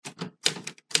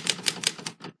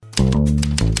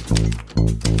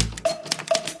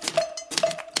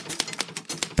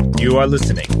You are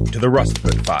listening to the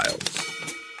Rustford Files.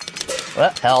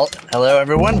 Well, hello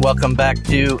everyone. Welcome back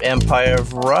to Empire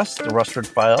of Rust, the Rustford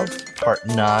Files, Part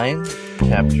 9,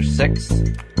 Chapter 6,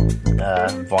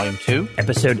 Volume 2.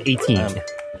 Episode 18.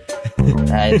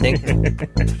 I think...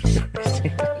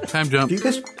 Time jump.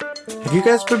 Have you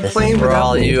guys been playing for without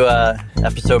all me? you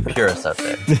episode purists out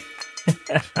there.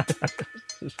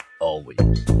 Always.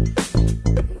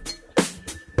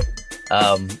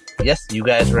 Yes, you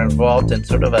guys were involved in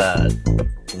sort of a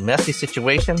messy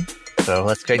situation, so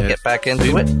let's get back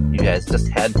into it. You guys just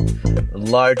had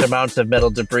large amounts of metal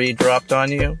debris dropped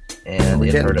on you, and We're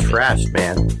it getting hurt a bit. trashed,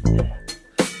 man.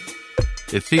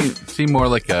 It seemed more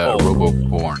like a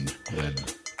robo-born than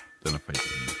a fight.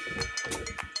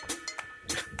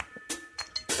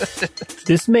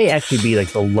 This may actually be like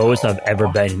the lowest I've ever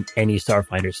been in any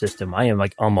Starfinder system. I am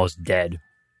like almost dead.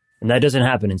 And that doesn't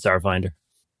happen in Starfinder.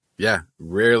 Yeah,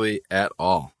 rarely at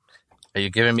all. Are you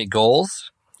giving me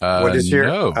goals? What is your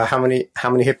No. how many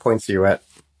hit points are you at?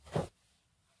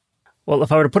 Well,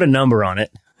 if I were to put a number on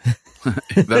it,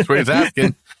 That's what he's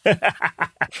asking.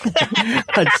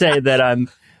 I'd say that I'm,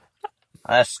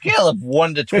 On a scale of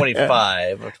 1 to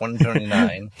 25, or 1 to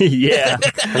 29. yeah,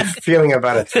 I'm feeling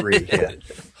about a 3.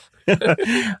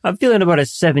 Yeah. I'm feeling about a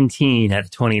 17 out of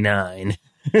 29.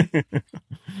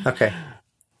 Okay.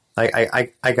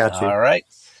 I got you. All right.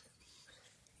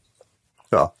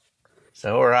 So,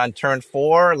 So we're on turn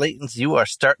 4. Layton's, you are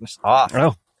starting us off.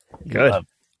 Oh, You good. have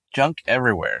junk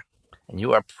everywhere, and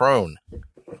you are prone.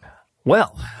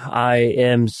 Well, I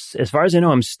am, as far as I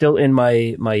know, I'm still in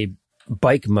my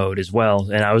bike mode as well.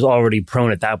 And I was already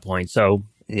prone at that point. So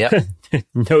Yep.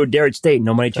 no dared state,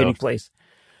 no money changing place.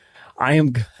 I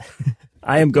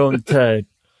am going to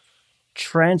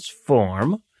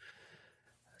transform.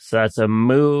 So that's a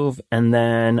move, and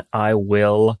then I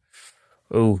will.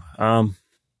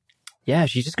 Yeah,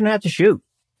 she's just gonna have to shoot.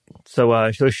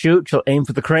 So she'll shoot. She'll aim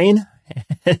for the crane,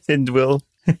 and we'll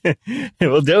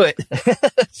do it.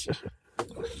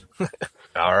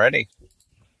 Alrighty.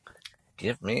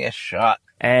 Give me a shot.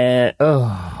 And You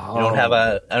don't have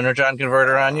a energon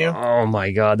converter on you? oh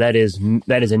my god, that is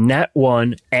a nat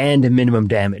 1 and a minimum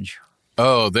damage.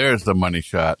 Oh, there's the money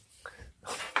shot.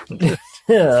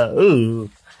 Ooh.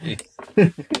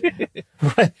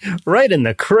 right in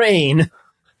the crane.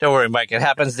 Don't worry, Mike. It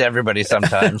happens to everybody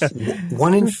sometimes.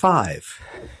 1 in 5.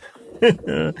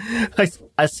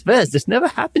 I swear, this never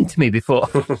happened to me before.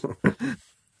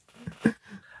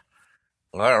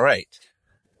 All right.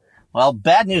 Well,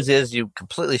 bad news is you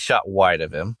completely shot wide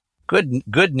of him.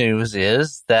 Good news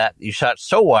is that you shot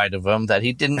so wide of him that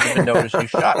he didn't even notice you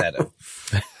shot at him.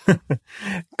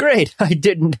 Great. I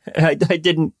didn't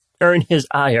earn his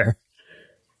ire.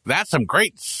 That's some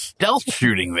great stealth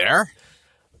shooting there.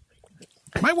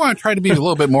 Might want to try to be a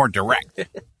little bit more direct.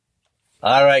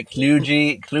 All right,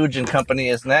 Kluge and Company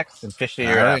is next, and Fisher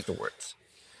you're All right. afterwards.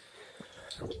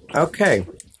 Okay.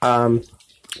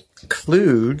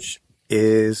 Kluge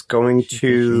is going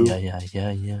to Yeah.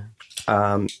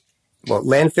 well,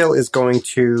 Landfill is going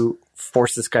to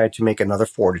force this guy to make another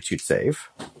fortitude save.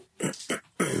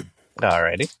 All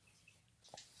righty.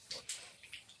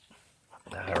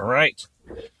 All right.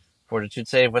 Fortitude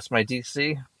save, what's my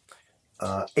DC?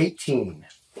 18.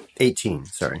 18,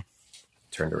 sorry.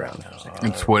 Turned around.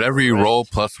 It's whatever you roll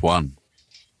plus 1.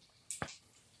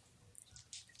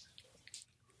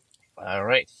 All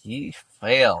right, he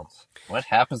failed. What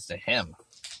happens to him?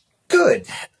 Good.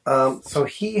 So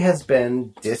he has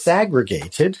been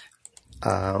disaggregated,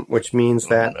 which means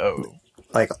that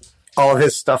like all of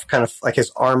his stuff, kind of like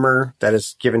his armor that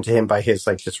is given to him by his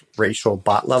like this racial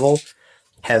bot level,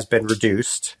 has been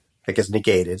reduced, like is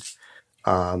negated.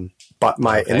 But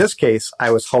in this case, I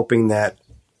was hoping that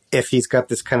if he's got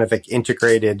this kind of like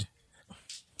integrated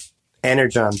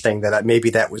energon thing, that maybe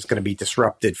that was going to be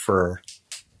disrupted for,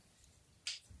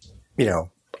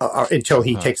 until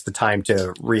he takes the time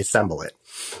to reassemble it.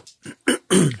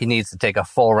 He needs to take a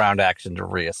full round action to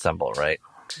reassemble, right?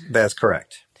 That's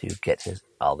correct. To get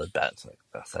all the bats.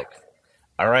 That's like,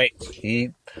 all right. He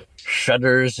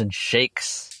shudders and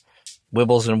shakes,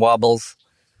 wibbles and wobbles,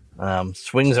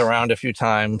 swings around a few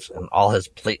times, and all his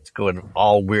plates go in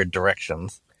all weird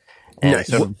directions. And Nice.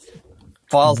 sort of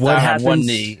falls What down on one happens-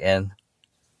 knee and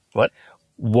what?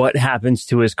 What happens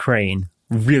to his crane?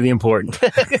 Really important.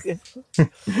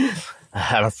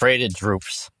 I'm afraid it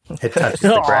droops. It touches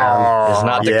the ground. It's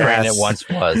not the crane it yes. once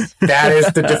was. That is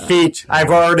the defeat. I've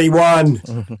already won.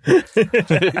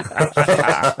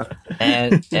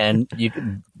 And you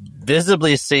can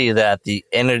visibly see that the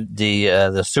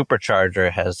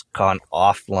supercharger has gone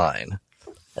offline,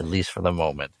 at least for the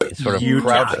moment. He's sort of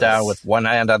crouched down with one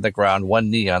hand on the ground, one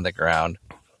knee on the ground.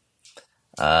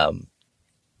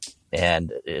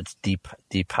 And it's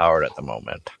depowered at the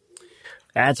moment.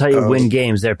 That's how you win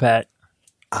games there, Pat.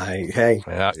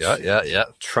 Yeah.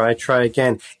 Try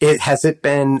again. Has it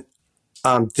been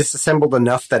disassembled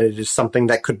enough that it is something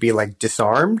that could be like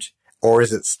disarmed, or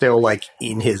is it still like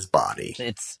in his body?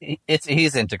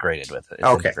 He's integrated with it. It's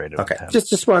integrated with him.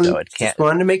 Just wanted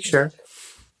to make sure.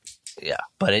 Yeah,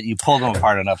 but you pulled him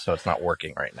apart enough so it's not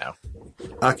working right now.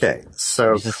 Okay,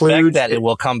 so you suspect that it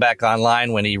will come back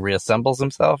online when he reassembles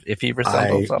himself, if he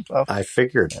reassembles himself? I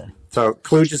figured. Yeah. So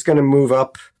Kluge is going to move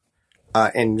up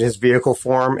in his vehicle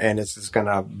form, and it's just going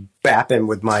to bap him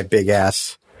with my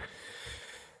big-ass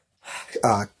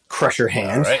crusher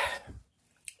hand. All right.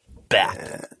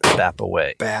 Bap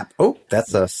away. Bap. Oh,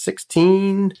 that's a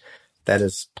 16. That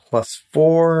is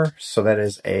 +4, so that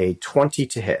is a 20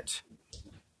 to hit.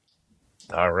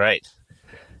 All right.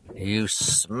 You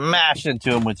smash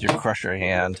into him with your crusher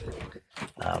hand,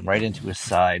 right into his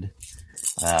side.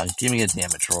 Give me a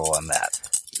damage roll on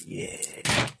that.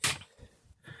 Yeah.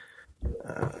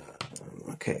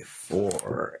 Okay,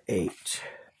 4, 8,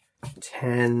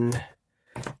 10,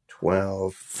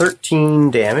 12,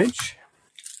 13 damage.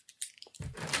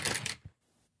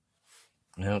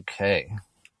 Okay.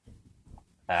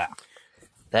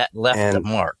 That left the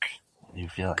mark. You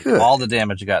feel like all the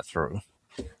damage got through.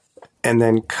 And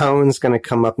then Cone's going to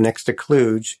come up next to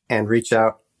Kluge and reach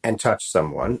out and touch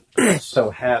someone. So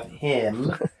have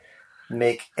him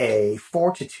make a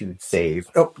fortitude save.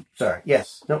 Oh, sorry.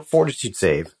 Yes. No, fortitude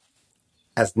save.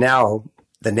 As now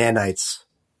the nanites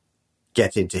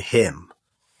get into him.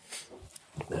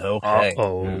 Okay. It's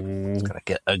going to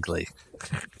get ugly.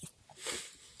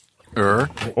 Or.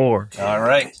 All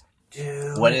right.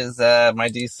 What is my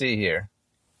DC here?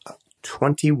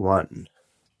 21.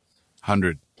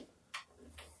 100.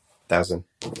 1,000.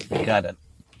 You got an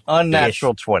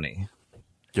unnatural 20.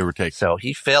 Give or take. So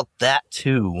he failed that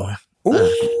too.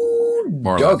 Ooh,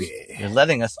 doggy. You're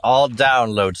letting us all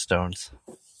down, Lodestones.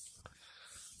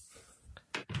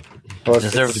 Well,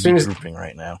 deserve to be drooping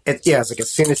right now. It's like as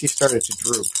soon as he started to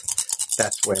droop,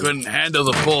 that's when... Couldn't handle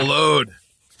the full load,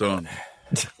 Stone.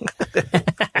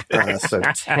 So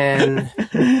 10,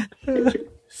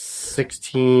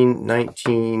 16,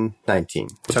 19.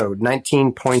 So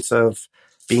 19 points of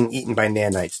being eaten by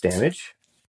nanites damage.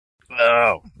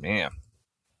 Oh, man.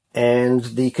 And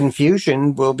the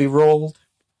confusion will be rolled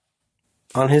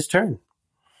on his turn.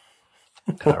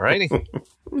 Alrighty.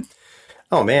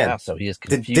 Oh, man. Wow, so he is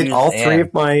confused. Did all three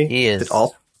of my... He is. Did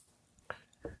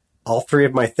all three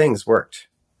of my things worked?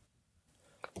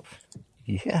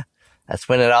 Yeah. That's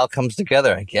when it all comes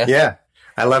together, I guess. Yeah.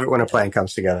 I love it when a plan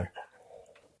comes together.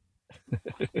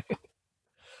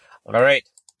 All right.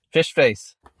 Fish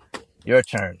face. Your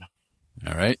turn.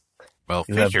 All right. Well,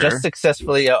 you Fisher... have just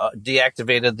successfully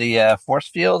deactivated the force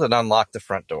field and unlocked the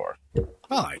front door.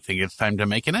 Well, I think it's time to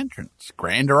make an entrance,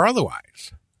 grand or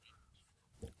otherwise.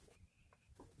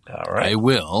 All right. I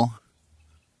will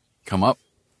come up,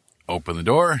 open the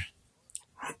door,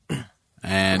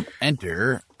 and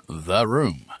enter the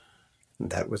room.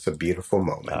 That was a beautiful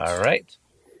moment. All right.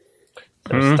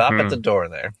 So stop at the door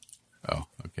there. Oh,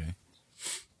 okay.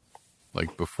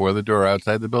 Like before the door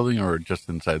outside the building or just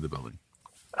inside the building?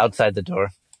 Outside the door.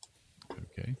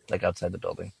 Okay. Like outside the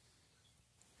building.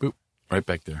 Boop. Right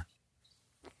back there.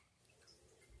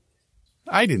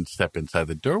 I didn't step inside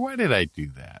the door. Why did I do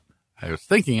that? I was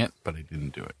thinking it, but I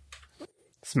didn't do it.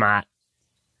 Smart.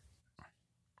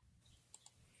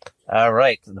 All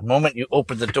right. The moment you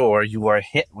open the door, you are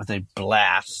hit with a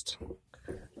blast.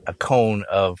 A cone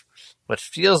of what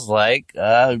feels like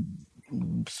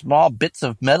small bits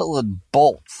of metal and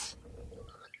bolts.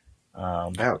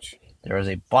 Ouch. There is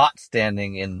a bot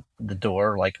standing in the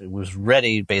door, like it was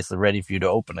basically ready for you to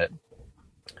open it,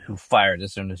 who fired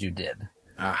as soon as you did.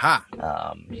 Aha.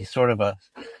 He's sort of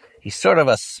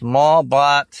a small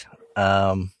bot,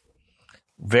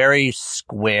 very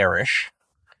squarish,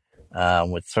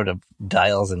 with sort of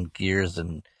dials and gears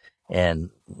and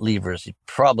levers.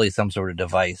 Probably some sort of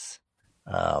device.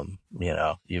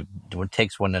 It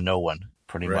takes one to know one,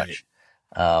 pretty much.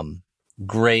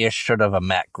 Grayish, sort of a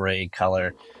matte gray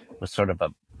color, with sort of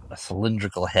a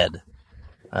cylindrical head.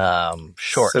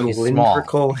 Short, he's small,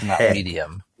 not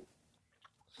medium.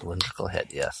 Cylindrical head,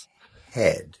 yes.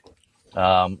 Head.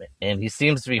 And he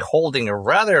seems to be holding a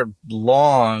rather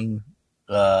long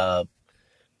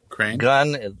crane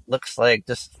gun. It looks like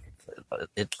just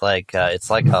it's like a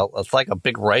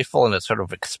big rifle, and it sort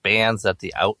of expands at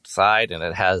the outside, and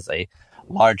it has a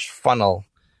large funnel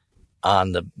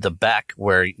on the back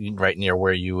right near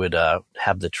where you would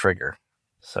have the trigger.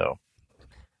 So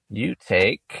you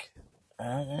take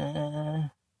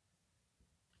 3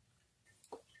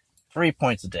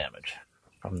 points of damage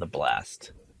from the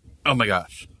blast. Oh my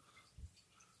gosh.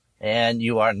 And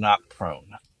you are knocked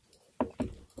prone.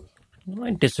 Well,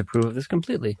 I disapprove of this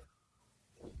completely.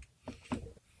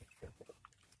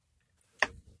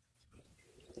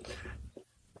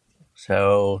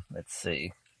 So, let's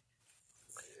see.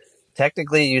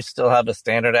 Technically, you still have a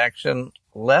standard action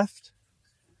left.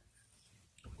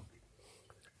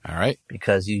 All right.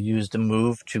 Because you used a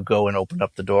move to go and open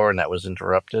up the door, and that was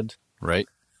interrupted. Right.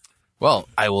 Well,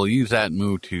 I will use that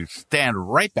move to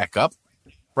stand right back up,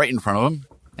 right in front of him,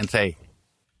 and say,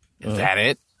 is that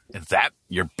it? Is that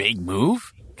your big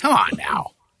move? Come on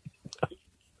now.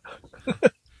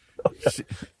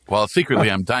 Well, secretly,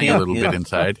 I'm dying a little bit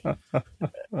inside.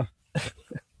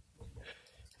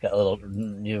 Got a little.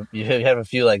 You have a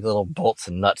few like little bolts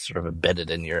and nuts sort of embedded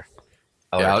in your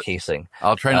outer casing.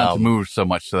 I'll try not to move so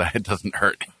much so that it doesn't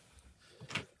hurt.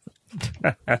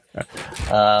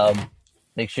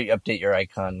 Make sure you update your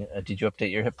icon. Did you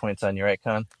update your hit points on your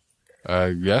icon?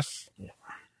 Yes. Yeah.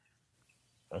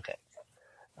 Okay.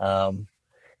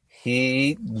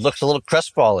 He looks a little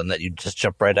crestfallen that you just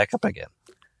jump right back up again.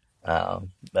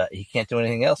 But he can't do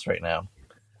anything else right now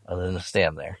other than to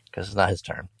stand there because it's not his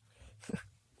turn.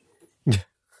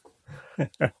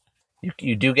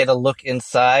 You do get a look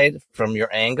inside from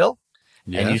your angle,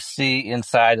 and you see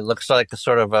inside. It looks like a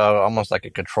sort of almost like a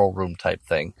control room type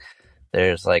thing.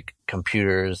 There's like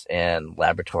computers and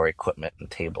laboratory equipment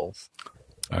and tables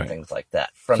and things like that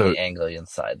from the angle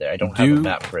inside there. I don't have a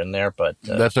map for in there, but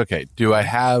that's okay. Do I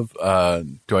have?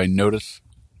 Do I notice?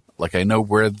 Like I know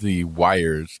where the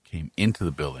wires came into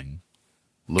the building.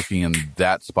 Looking in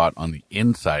that spot on the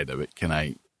inside of it, can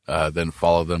I then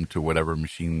follow them to whatever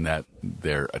machine that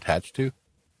they're attached to?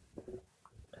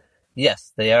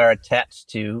 Yes, they are attached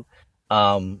to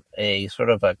a sort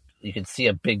of a. You can see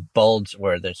a big bulge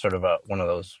where there's sort of one of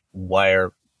those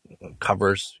wire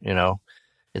covers. You know,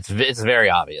 it's very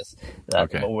obvious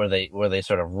where they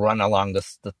sort of run along the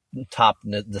top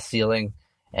the ceiling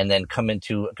and then come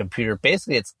into a computer.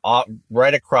 Basically, it's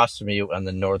right across from you on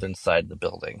the northern side of the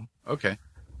building. Okay.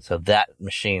 So that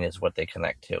machine is what they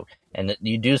connect to, and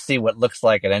you do see what looks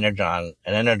like a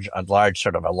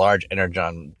large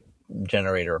energon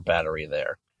generator or battery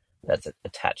there that's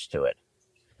attached to it.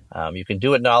 You can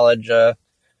do it knowledge. Keep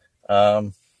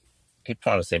trying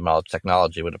to say knowledge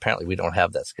technology, but apparently we don't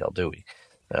have that skill, do we?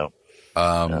 So,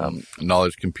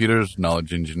 knowledge computers,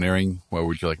 knowledge engineering. What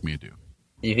would you like me to do?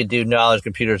 You could do knowledge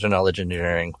computers or knowledge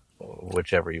engineering,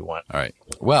 whichever you want. All right.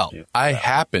 Well, I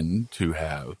happen to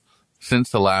have, since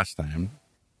the last time,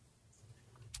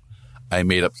 I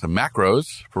made up some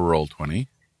macros for Roll20.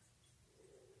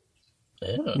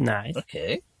 Oh, nice.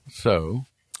 Okay. So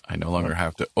I no longer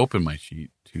have to open my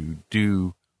sheet to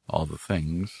do all the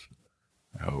things.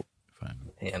 I hope if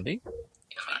I'm handy.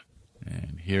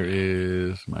 And here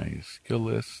is my skill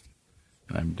list.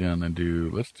 And I'm gonna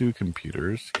let's do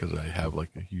computers because I have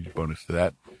like a huge bonus to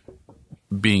that.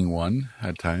 Being one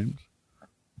at times.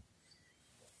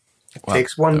 It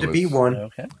takes one to be one.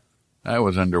 Okay. That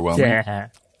was underwhelming. Yeah.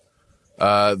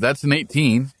 That's an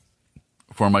 18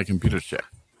 for my computer check.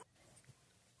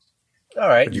 All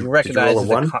right. You recognize did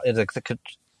you roll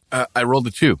I rolled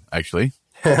a 2, actually.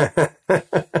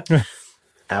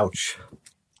 Ouch.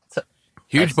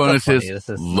 Huge bonuses,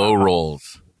 low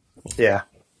rolls. Yeah.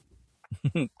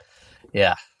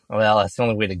 Yeah. Well, that's the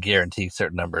only way to guarantee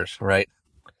certain numbers, right?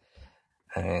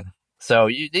 I mean, so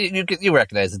you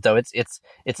recognize it though. It's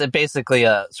basically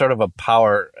a sort of a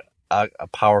power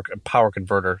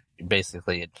converter.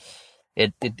 Basically,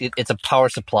 it's a power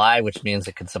supply, which means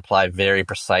it can supply very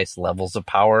precise levels of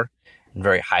power and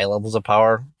very high levels of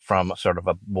power from sort of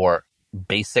a more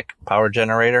basic power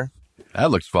generator.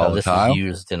 That looks volatile. So this is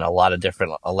used in a lot of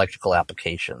different electrical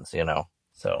applications, you know.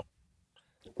 So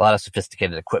a lot of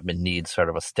sophisticated equipment needs sort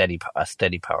of a steady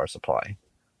power supply.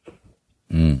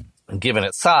 Mm. And given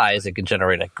its size, it can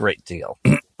generate a great deal.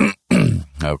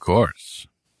 Of course.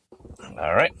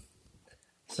 All right.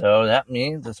 So that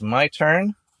means it's my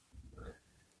turn.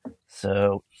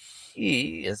 So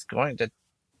he is going to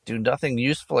do nothing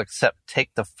useful except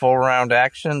take the full round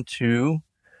action to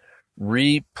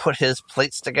re-put his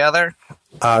plates together.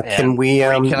 Can we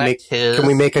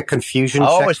make a confusion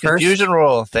check it's first? confusion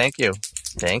roll. Thank you.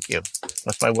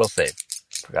 What's my will save?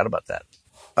 Forgot about that.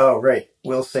 Oh, right.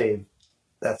 Will save.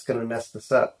 That's going to mess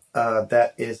this up.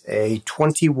 That is a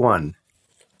 21.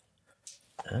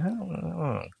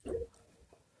 Oh.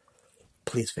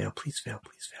 Please fail, please fail,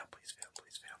 please fail, please fail,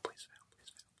 please fail, please fail,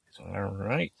 please fail. All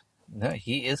right. No,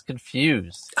 he is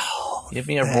confused. Oh, Give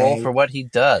me a roll for what he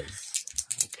does.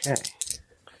 Okay.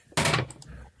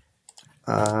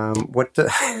 What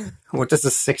does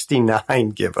a 69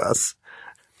 give us?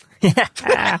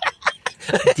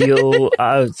 Deal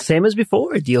same as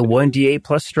before. Deal 1d8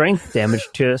 plus strength damage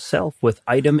to self with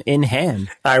item in hand.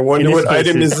 I wonder what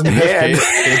item is in hand.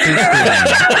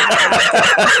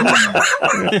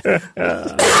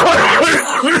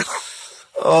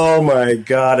 Oh my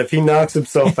god! If he knocks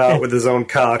himself out with his own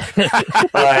cock,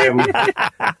 I am.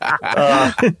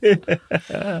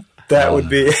 That would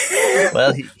be.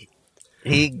 Well,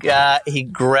 he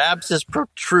grabs his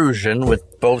protrusion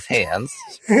with both hands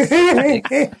and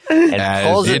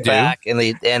pulls it back, and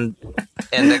the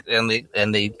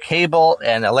cable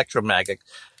and electromagnet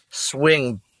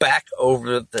swing back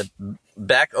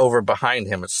over behind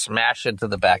him and smash into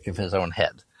the back of his own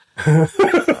head.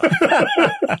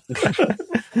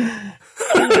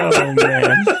 Oh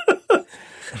man.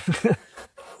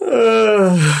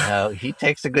 He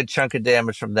takes a good chunk of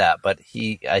damage from that, but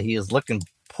he is looking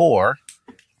poor,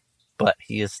 but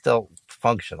he is still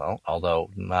functional,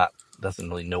 although doesn't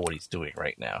really know what he's doing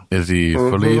right now. Is he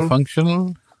fully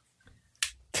functional?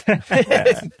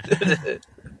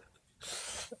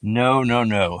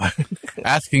 No.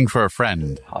 Asking for a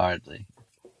friend. Hardly.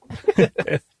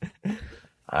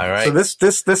 All right. So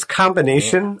this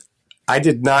combination, I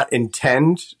did not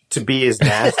intend to be as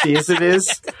nasty as it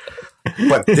is,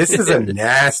 but this is a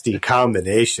nasty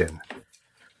combination.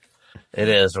 It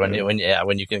is when you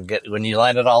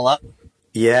line it all up.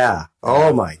 Yeah.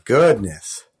 Oh my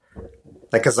goodness.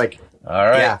 All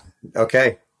right. Yeah.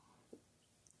 Okay.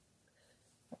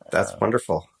 That's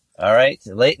wonderful. All right,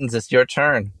 Layton's, it's your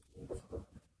turn.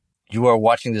 You are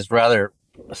watching this rather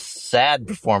sad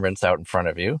performance out in front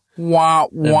of you. Wow,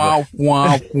 wow,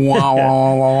 wow,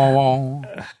 wow.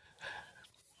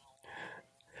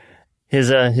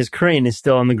 His crane is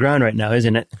still on the ground right now,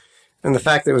 isn't it? And the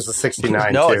fact that it was a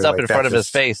 69 No, too, it's up in front of his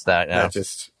face. That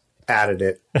just added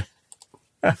it.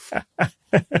 Yeah,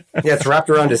 it's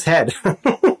wrapped around his head.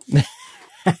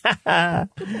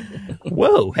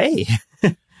 Whoa, hey.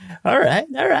 All right.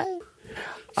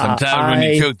 Sometimes when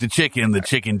you choke the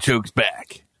chicken chokes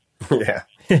back. Yeah.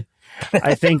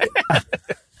 I think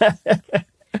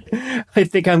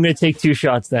I'm going to take 2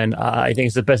 shots then. I think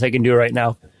it's the best I can do right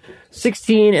now.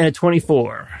 16 and a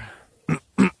 24.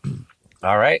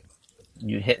 All right.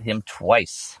 You hit him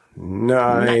twice.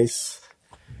 Nice.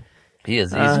 He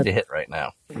is easy to hit right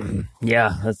now.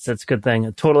 Yeah, that's a good thing.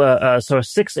 A total, so a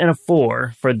 6 and a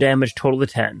 4 for a damage total of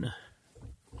 10.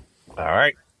 All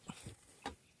right.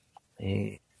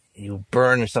 You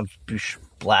burn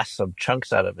blast some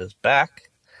chunks out of his back.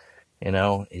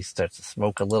 He starts to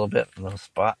smoke a little bit in those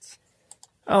spots.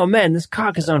 Oh man, this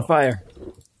cock is on fire.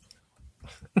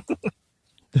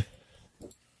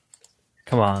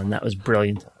 Come on, that was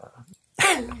brilliant.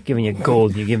 Giving you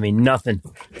gold, you give me nothing.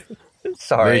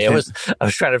 Sorry, I was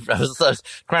trying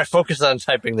to focus on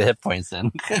typing the hit points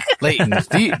in. Layton,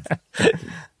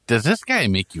 does this guy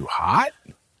make you hot?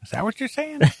 Is that what you're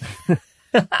saying?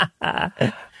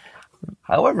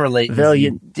 However, Layton, Well,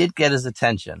 you did get his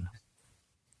attention.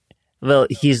 Well,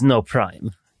 he's no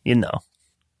prime,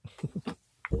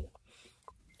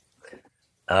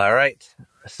 All right.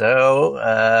 So,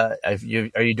 are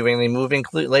you doing any moving,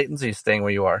 Layton? Or are you staying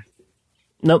where you are?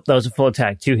 Nope, that was a full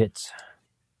attack. 2 hits.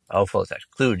 Oh, full attack.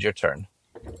 Kluge, your turn.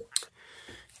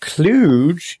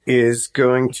 Kluge is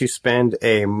going to spend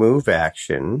a move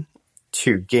action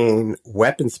to gain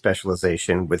weapon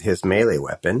specialization with his melee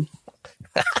weapon.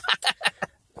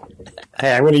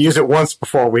 Hey, I'm going to use it once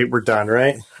before we're done,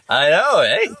 right? I know,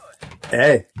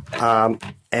 Hey.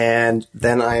 And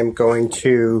then I'm going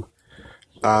to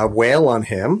wail on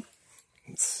him.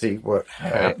 Let's see what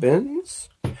happens.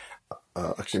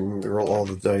 Actually, let me roll all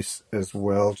the dice as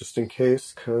well, just in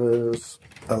case, because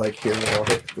I like hearing them all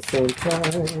hit at the same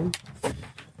time.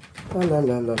 La la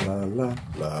la la la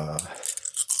la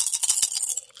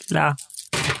la.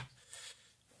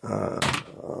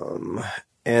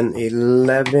 An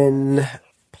 11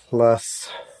 plus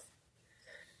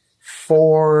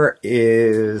 4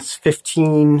 is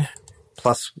 15,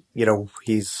 plus,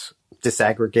 he's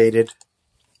disaggregated.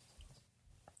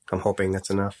 I'm hoping that's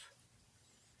enough.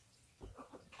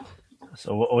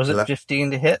 So what was it,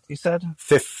 15 to hit, you said?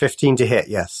 15 to hit,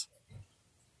 yes.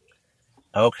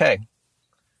 Okay.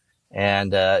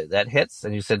 And that hits,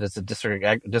 and you said it's a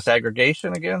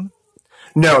disaggregation again?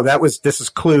 No, this is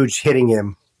Kluge hitting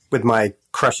him with my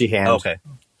crushy hand. Okay.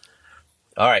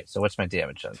 All right, so what's my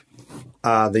damage then?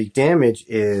 The damage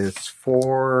is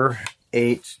 4,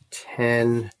 8,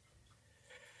 10,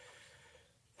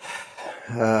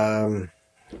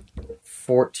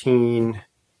 14,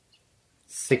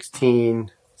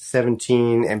 16,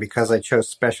 17, and because I chose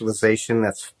specialization,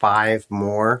 that's 5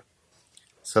 more.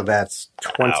 So that's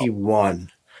 21.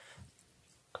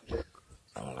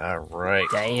 All right.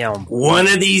 Damn. One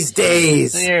of these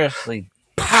days. Seriously.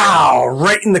 Pow!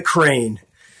 Right in the crane.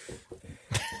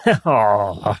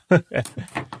 Oh.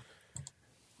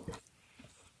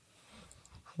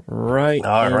 Right.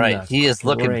 All right. He is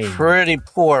looking pretty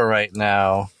poor right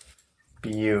now.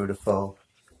 Beautiful.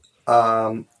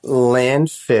 Landfill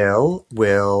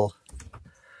will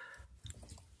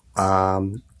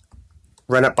run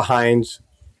up behind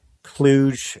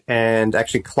Kluge and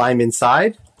actually climb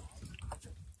inside.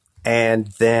 And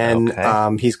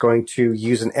then he's going to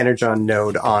use an Energon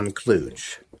node on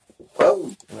Kluge.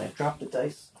 Oh, and I dropped the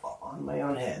dice on my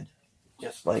own head.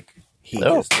 Just like he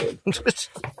just did.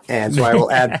 And so I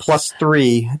will add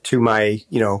 +3 to my,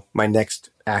 my next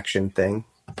action thing.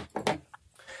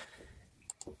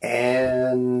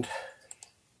 And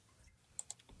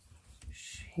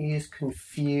she's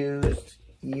confused.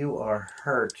 You are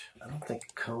hurt. I don't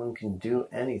think Cohen can do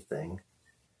anything.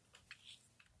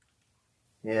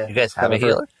 Yeah. You guys have a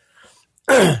healer?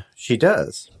 She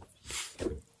does.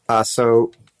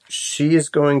 So she is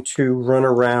going to run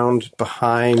around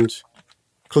behind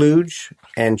Kluge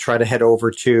and try to head over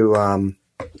to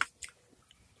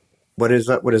what is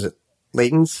that? What is it?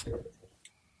 Layton's?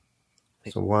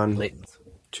 So 1, Layton's.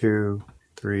 2,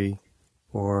 3,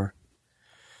 4,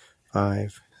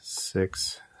 5,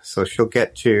 6. So she'll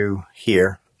get to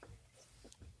here.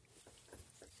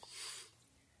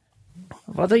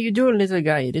 What are you doing, little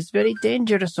guy? It is very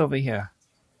dangerous over here.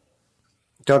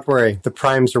 Don't worry, the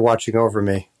primes are watching over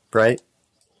me, right?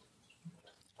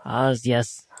 Ah,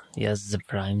 yes. Yes, the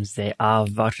primes. They are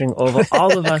watching over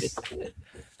all of us.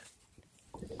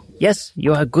 Yes,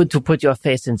 you are good to put your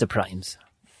face in the primes.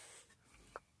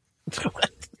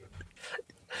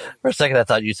 For a second, I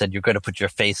thought you said you're going to put your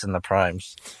face in the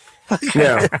primes.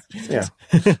 Yeah.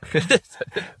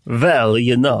 Well,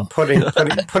 putting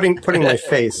my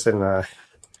face in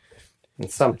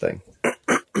something.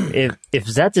 If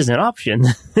that is an option.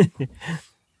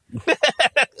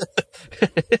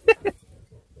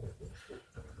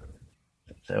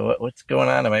 So what's going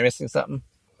on? Am I missing something?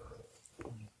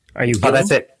 Are you? Oh,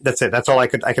 that's it. That's all I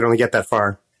could only get that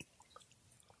far.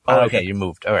 Oh, okay. You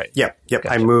moved. All right. Yep.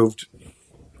 Gotcha. I moved.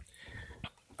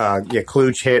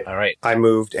 Kluge hit. All right. I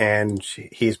moved, and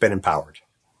he's been empowered.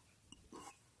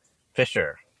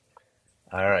 Fisher.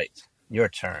 All right. Your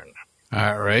turn.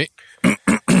 All right.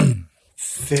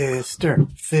 Fisher.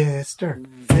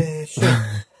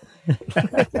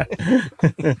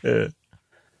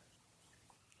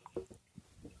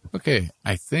 Okay,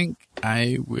 I think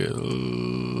I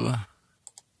will.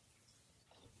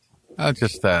 I'll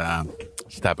just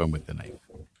stab him with the knife.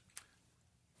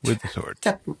 With the sword.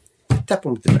 Tap him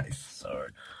with the knife.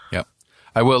 Sword. Yep.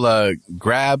 I will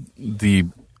grab the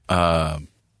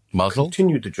muzzle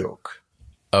Continue the joke.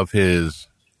 of his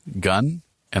gun,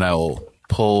 and I will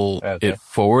pull it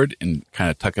forward and kind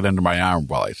of tuck it under my arm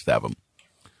while I stab him.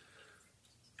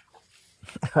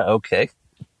 Okay.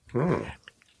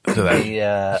 So that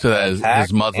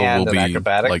his muzzle will be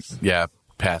acrobatics?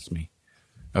 past me.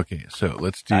 Okay, so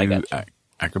let's do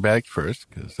acrobatics first,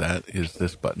 because that is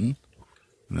this button.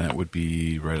 And that would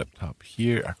be right up top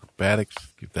here. Acrobatics,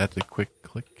 give that a quick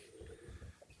click.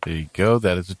 There you go.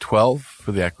 That is a 12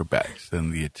 for the acrobatics.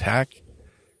 Then the attack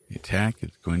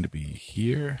is going to be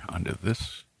here under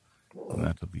this. And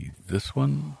that will be this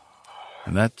one.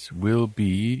 And that will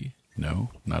be,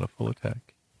 no, not a full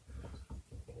attack.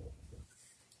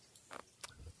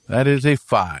 That is a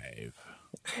 5.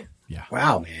 Yeah.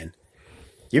 Wow, man.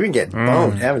 You've been getting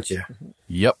boned, haven't you?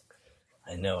 Yep.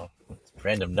 I know.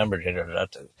 Random number generator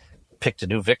out to pick a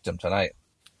new victim tonight.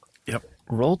 Yep.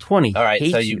 Roll 20. All right,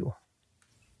 Hates so you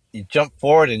jump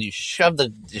forward and you shove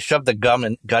the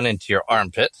gun into your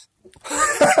armpit.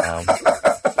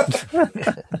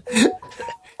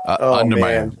 Under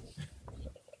my arm.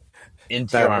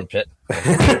 Into your armpit. That's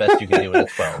the best you can do with a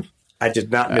 12. I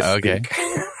did not misspeak. Okay.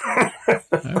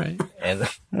 All right.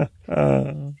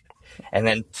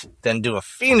 And then do a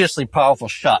fiendishly powerful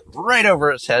shot right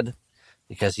over his head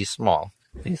because he's small.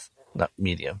 He's not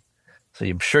medium. So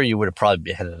I'm sure you would have probably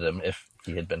beheaded him if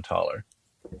he had been taller.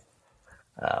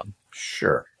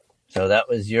 Sure. So that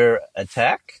was your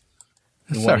attack.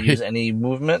 You want to use any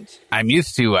movement? I'm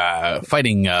used to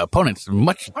fighting opponents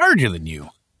much larger than you.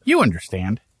 You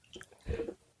understand.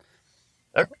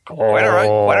 Quite all right.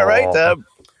 Quite all right.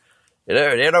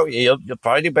 You'll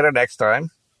probably do better next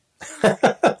time.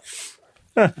 That's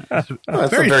very a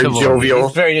very civil. jovial,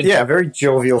 He's very- very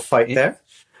jovial fight there.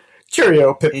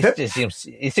 Cheerio, Pip Pip.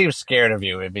 He seems scared of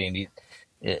you. I mean,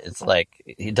 it's like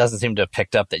he doesn't seem to have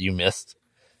picked up that you missed.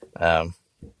 And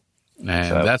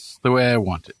that's the way I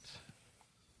want it.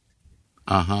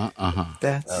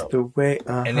 That's the way.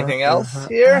 Anything else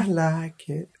here? I like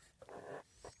it.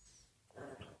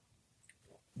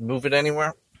 Move it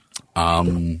anywhere?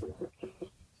 No,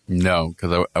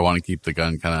 because I want to keep the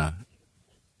gun kind of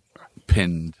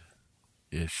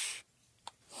pinned-ish.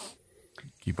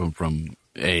 Keep them from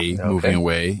A, moving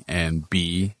away, and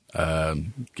B,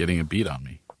 getting a beat on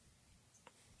me.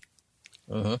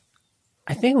 Mm-hmm.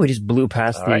 I think we just blew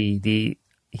past the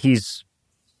he's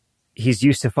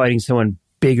used to fighting someone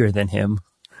bigger than him.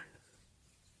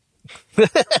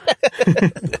 What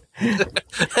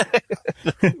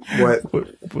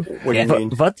do you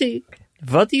mean? What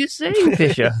do you say,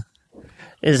 Fisher?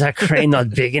 Is that crane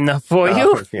not big enough for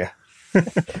you? Yeah.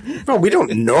 No, we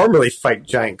don't normally fight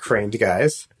giant craned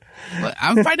guys.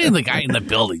 I'm fighting the guy in the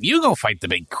building. You go fight the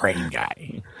big crane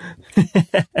guy.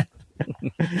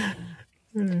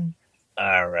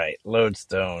 All right,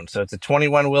 lodestone. So it's a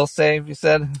 21 will save, you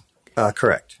said?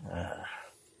 Correct.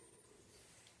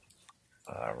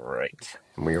 All right.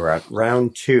 We were at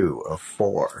round 2 of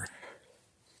 4.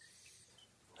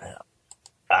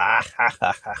 Not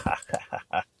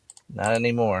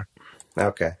anymore.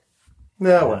 Okay.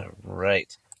 No. All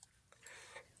right.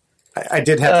 I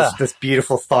did have this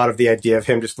beautiful thought of the idea of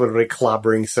him just literally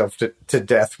clobbering himself to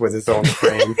death with his own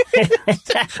crane.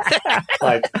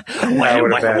 Like,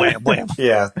 that would have been,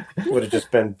 yeah, would have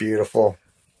just been beautiful.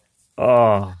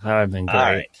 Oh, that would have been great.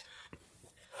 All right.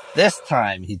 This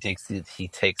time he takes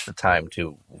the time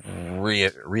to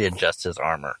readjust his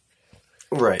armor.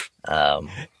 Right. And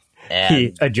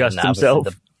he adjusts himself.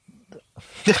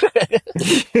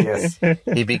 Yes.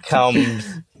 He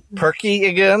becomes perky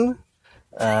again.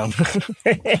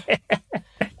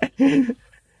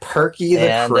 Perky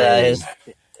the crane.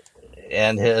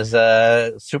 His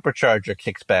supercharger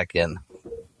kicks back in.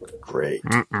 Great.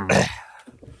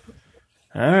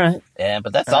 All right.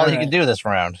 But that's all he can do this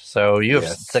round. So you have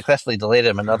successfully delayed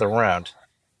him another round.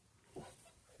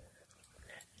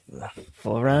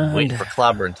 Full round. Waiting for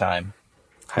clobbering time.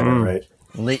 I know, right?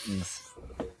 Leighton's.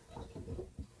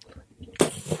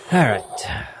 All right.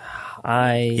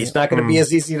 He's not going to be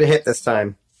as easy to hit this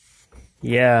time.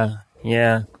 Yeah.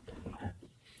 I'm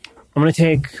going to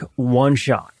take one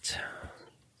shot.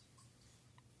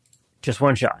 Just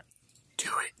one shot. Do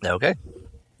it. Okay.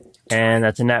 And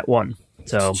that's a nat 1.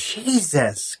 So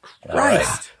Jesus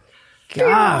Christ.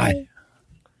 God.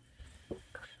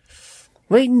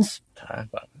 Leighton's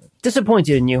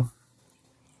disappointed in you.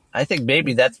 I think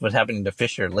maybe that's what's happening to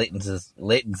Fisher. Leighton's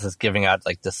is giving out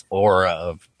like this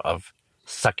aura of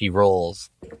sucky rolls,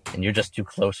 and you're just too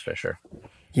close, Fisher.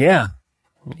 Yeah,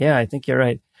 I think you're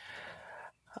right.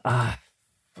 All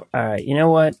right, you know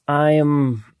what? I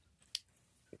am.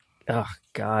 Oh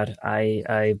God,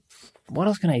 I. What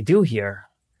else can I do here?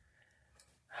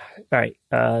 All right,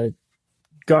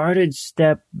 guarded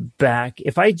step back.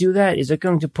 If I do that, is it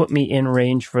going to put me in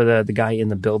range for the guy in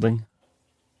the building?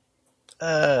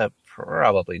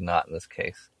 Probably not in this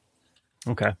case.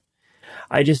 Okay.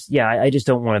 I just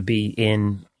don't want to be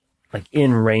in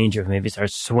range of him if he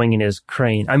starts swinging his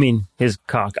crane. His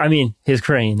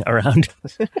crane around.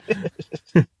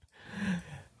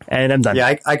 And I'm done.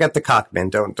 Yeah, I got the cock, man.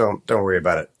 Don't worry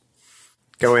about it.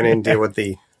 Go in and deal with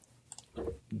the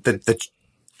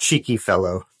cheeky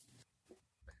fellow.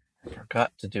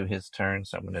 Forgot to do his turn,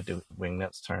 so I'm going to do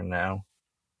Wingnut's turn now.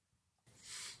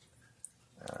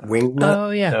 Wingnut? Oh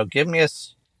yeah. So give me a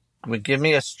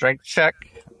strength check,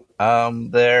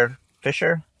 there,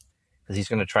 Fisher, because he's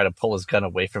going to try to pull his gun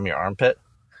away from your armpit.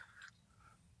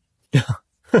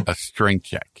 A strength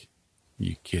check.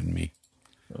 You kidding me?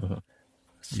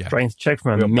 Yeah. Strength check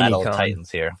from a Real mini battle of con. Titans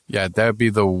here. Yeah, that would be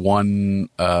the one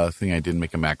thing I didn't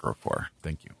make a macro for.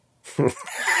 Thank you.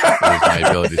 My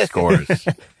ability scores.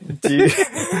 Too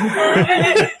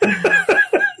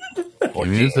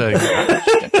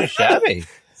shabby.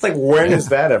 It's like, when is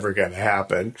that ever going to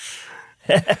happen?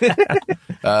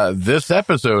 This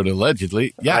episode,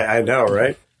 allegedly. Yeah. I know,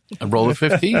 right? I rolled a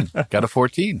 15. Got a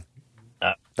 14.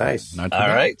 Nice. Not too All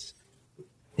bad. right.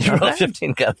 You rolled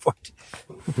 15, got 14.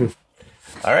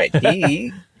 All right.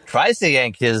 He tries to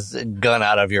yank his gun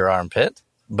out of your armpit,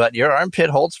 but your armpit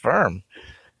holds firm.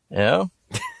 You know?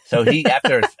 So he,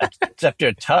 after a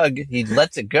tug, he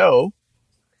lets it go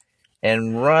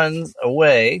and runs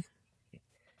away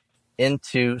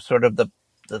into sort of the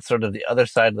sort of the other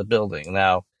side of the building.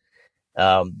 Now,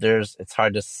 it's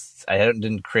hard to. I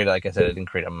didn't create, like I said, I didn't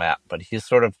create a map, but he's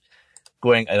sort of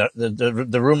going.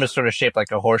 The room is sort of shaped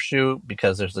like a horseshoe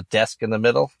because there's a desk in the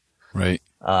middle, Right.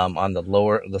 on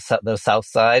the south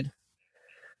side.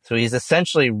 So he's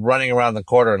essentially running around the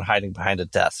corner and hiding behind a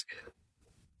desk.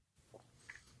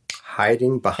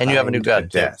 Hiding behind And you have a new gun, a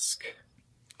desk.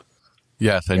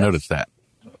 Yes, I noticed that.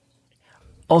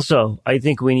 Also, I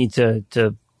think we need to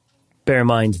bear in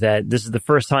mind that this is the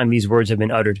first time these words have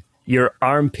been uttered. Your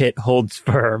armpit holds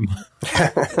firm.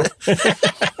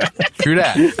 True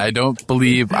that. I don't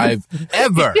believe I've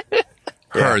ever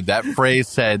heard that phrase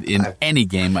said in any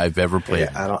game I've ever played.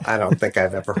 Yeah, I don't think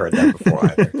I've ever heard that before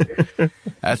either.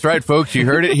 That's right, folks. You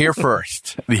heard it here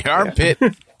first. The armpit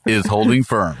is holding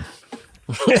firm.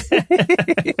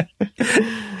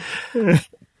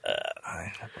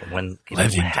 Give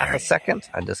me half a second.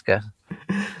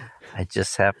 I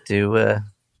just have to.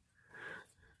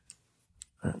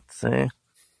 Let's see.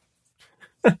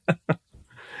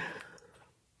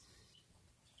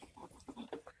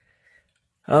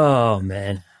 Oh,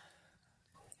 man.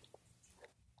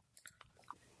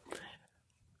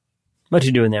 What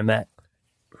you doing there, Matt?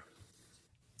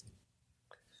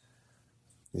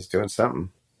 He's doing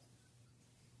something.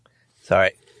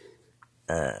 Sorry.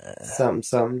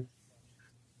 Something.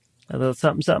 A little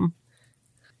something?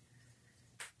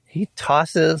 He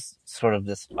tosses sort of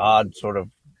this odd sort of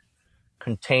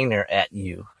container at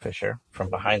you, Fisher, from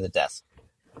behind the desk.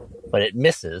 But it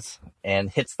misses and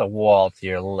hits the wall to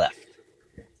your left.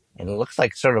 And it looks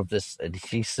like sort of this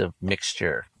adhesive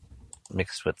mixture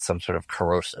mixed with some sort of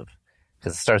corrosive.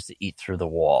 Because it starts to eat through the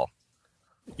wall.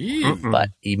 But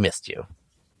he missed you.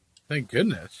 Thank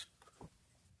goodness.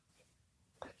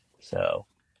 So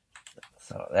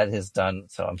that is done.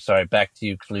 So I'm sorry. Back to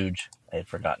you, Kluge. I had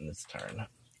forgotten his turn.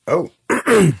 Oh.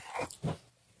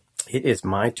 It is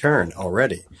my turn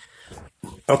already.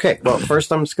 Okay, well,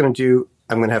 first I'm going to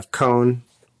have Cone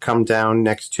come down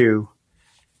next to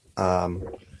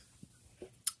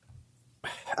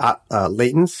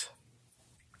Leighton's,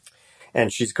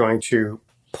 and she's going to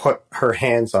put her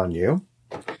hands on you,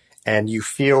 and you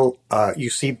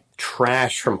see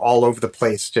trash from all over the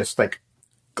place, just like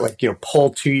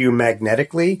pulled to you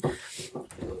magnetically,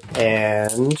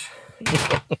 and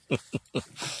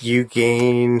you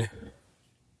gain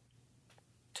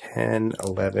 10,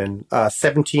 11,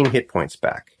 17 hit points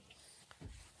back.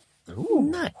 Ooh,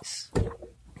 nice.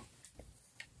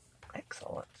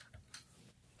 Excellent.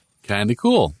 Kind of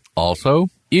cool. Also,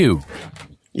 you.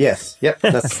 Yes, yep,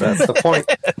 that's the point.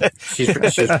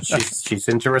 She's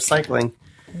into recycling.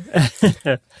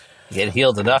 Get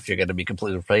healed enough, you're going to be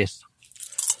completely replaced.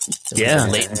 Yeah.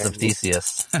 Latents of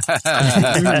Theseus.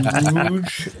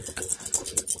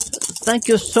 Thank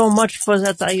you so much for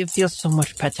that. I feel so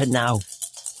much better now.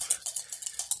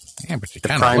 Yeah, but you The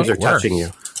kind of primes are look worse. touching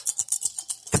you.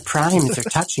 The primes are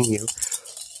touching you.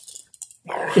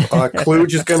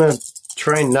 Kluge is going to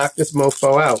try and knock this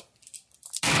mofo out.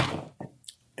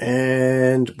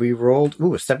 And we rolled,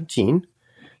 a 17.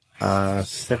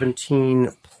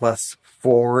 17 plus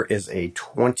 4 is a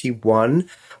 21.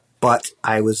 But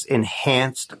I was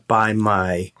enhanced by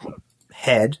my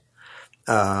head.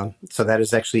 So that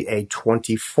is actually a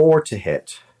 24 to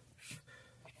hit.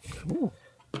 Ooh.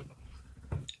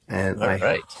 And All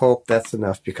right. hope that's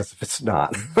enough, because if it's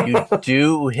not... You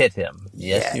do hit him.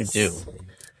 Yes, you do.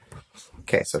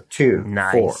 Okay, so 2,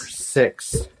 Nice. 4,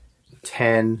 6,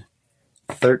 10,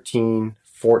 13,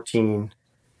 14,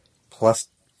 plus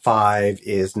 5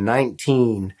 is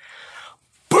 19.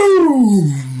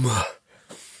 Boom!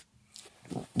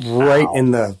 Right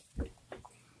in the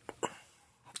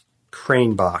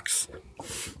crane box.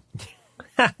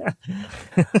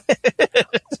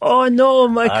 Oh no,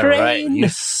 my All crane! right, you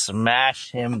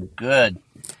smash him good.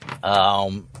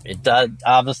 It does,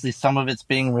 obviously some of it's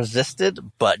being resisted,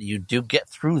 but you do get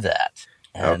through that.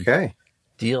 And Okay.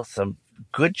 deal some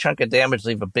good chunk of damage,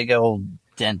 leave a big old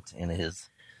dent in his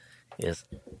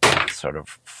sort of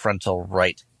frontal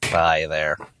right thigh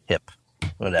there, hip,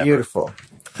 whatever. Beautiful.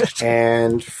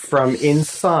 And from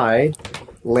inside,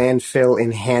 landfill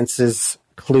enhances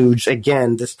Kluge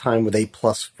again, this time with a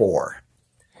plus 4.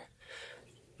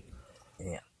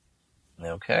 Yeah.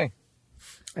 Okay.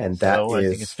 And that so I is...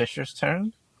 think it's Fisher's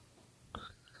turn.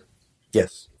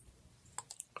 Yes.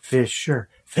 Fisher.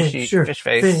 Fish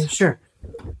face. Fisher.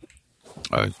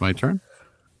 It's my turn?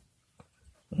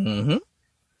 Mm-hmm.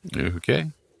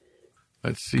 Okay.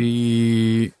 Let's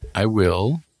see. I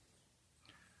will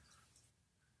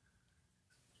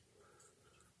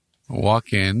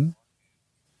walk in,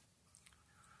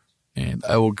 and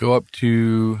I will go up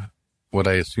to what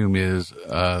I assume is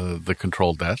the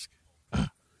control desk.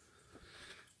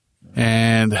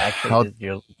 And Actually,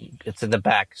 it's in the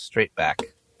back, straight back.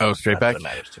 Oh, straight back? Not that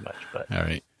it matters too much, but... All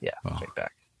right. Yeah, straight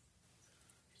back.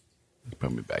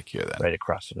 Put me back here then. Right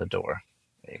across from the door.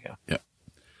 There you go. Yep.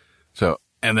 So,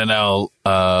 and then I'll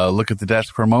look at the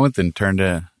desk for a moment, then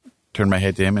turn my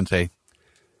head to him and say,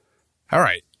 all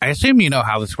right, I assume you know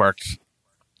how this works.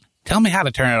 Tell me how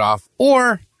to turn it off,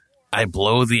 or I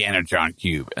blow the energon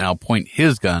cube, and I'll point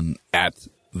his gun at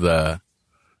the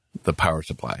power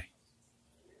supply.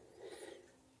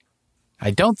 I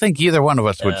don't think either one of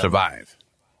us would survive.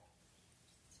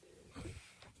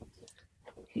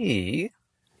 You're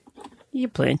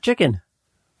playing chicken.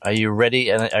 Are you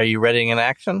ready? Are you ready in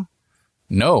action?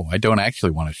 No, I don't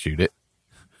actually want to shoot it.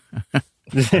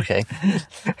 Okay.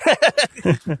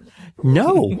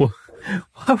 No.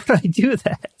 Why would I do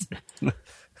that?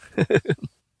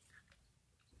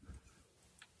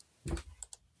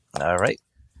 All right.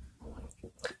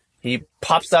 He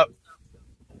pops out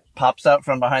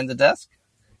from behind the desk,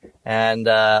 and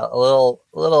a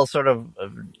little sort of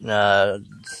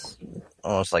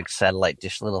almost like satellite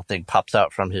dish little thing pops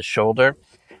out from his shoulder,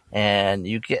 and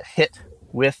you get hit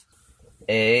with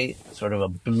a sort of a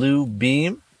blue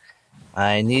beam.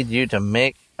 I need you to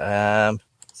make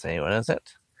say, what is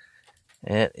it?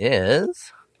 It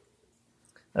is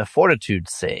a fortitude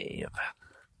save.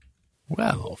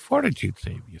 Well, fortitude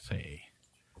save, you say.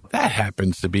 That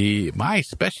happens to be my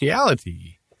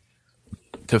speciality.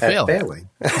 To fail. Failing.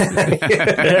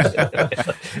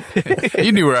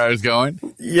 You knew where I was going.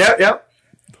 Yep.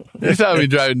 You saw me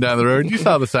driving down the road. You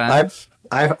saw the signs.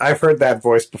 I've heard that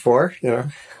voice before, you know.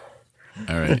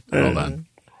 All right, hold on.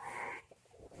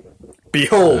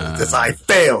 Behold, as I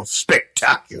fail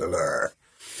spectacular.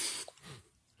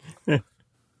 Because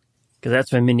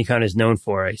that's what Minicon is known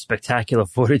for, a spectacular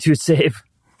fortitude save.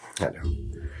 I know.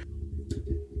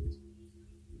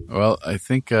 Well, I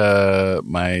think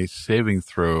my saving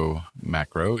throw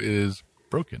macro is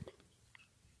broken.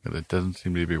 But it doesn't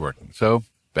seem to be working. So,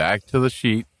 back to the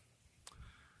sheet.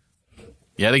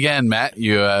 Yet again, Matt,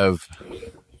 you have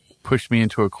pushed me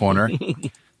into a corner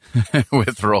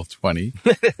with roll 20.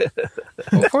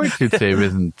 Well, fortitude save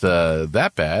isn't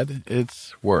that bad.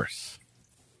 It's worse.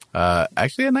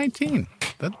 Actually, a 19.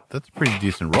 That's a pretty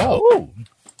decent roll. Oh,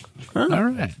 all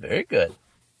right. Very good.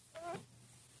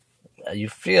 You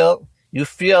feel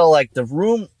like the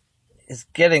room is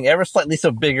getting ever slightly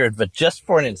so bigger, but just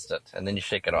for an instant, and then you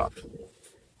shake it off.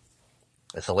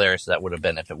 As hilarious as that would have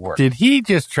been if it worked. Did he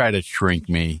just try to shrink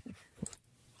me?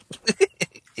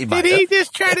 Did he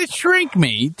just try to shrink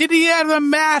me? Did he have a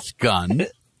mass gun?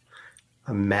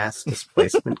 A mass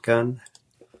displacement gun?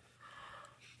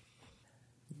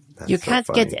 That's You so can't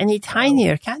funny. get any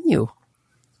tinier, can you?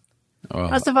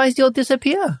 Well, Otherwise, you'll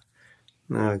disappear.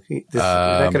 No, you're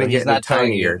not going to get any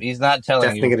tinier. He's not telling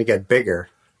Definitely you. going to get bigger.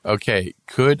 okay,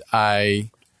 could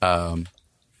I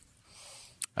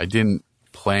didn't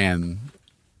plan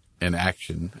an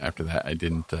action after that. I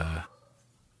didn't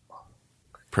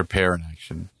prepare an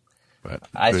action. But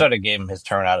I sort of gave him his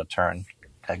turn out of turn.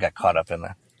 I got caught up in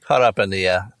the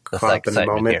excitement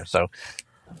moment. here, so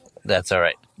that's all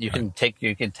right. You can take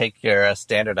your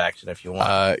standard action if you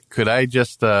want. Could I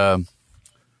just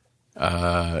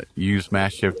use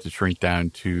mass shift to shrink down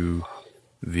to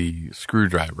the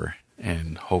screwdriver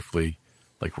and hopefully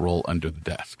like roll under the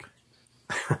desk,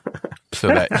 so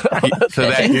that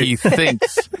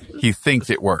he thinks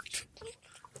it worked.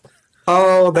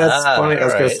 Oh, that's funny. I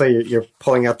was going right. to say you're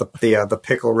pulling out the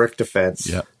pickle Rick defense.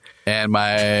 Yep. And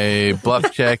my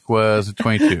bluff check was a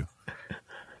 22.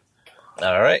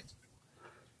 All right.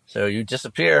 So you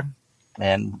disappear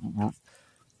and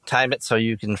time it so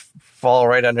you can fall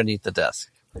right underneath the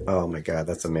desk. Oh my god,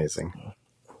 that's amazing.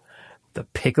 The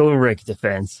Pickle Rick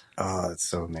defense. Oh, that's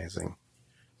so amazing.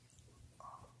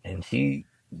 And he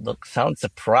sounds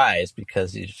surprised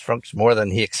because he shrunk more than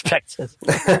he expected.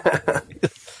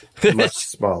 Much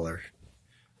smaller.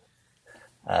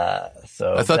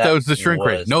 So I thought that was the shrink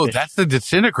rate. No, that's the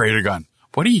disintegrator gun.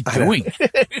 What are you doing?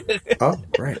 Oh,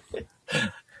 right.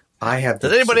 I have.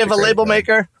 Does anybody have a label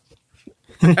maker?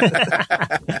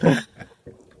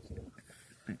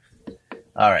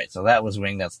 All right, so that was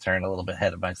Wingnut's turn. A little bit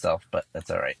ahead of myself, but that's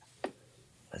all right.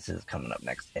 This is coming up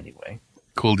next anyway.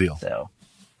 Cool deal. So,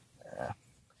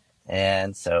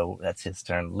 and so that's his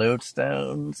turn.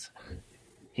 Lodestones.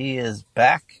 He is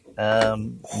back.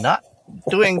 Not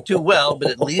doing too well,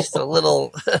 but at least a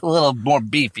little more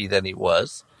beefy than he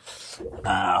was.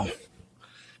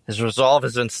 His resolve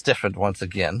has been stiffened once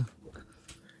again.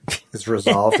 His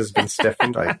resolve has been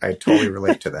stiffened. I totally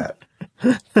relate to that.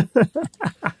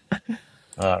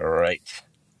 All right.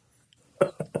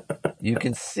 You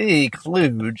can see,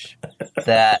 Kluge,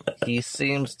 that he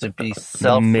seems to be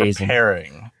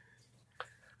self-repairing.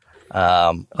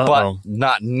 But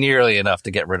not nearly enough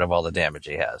to get rid of all the damage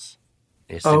he has.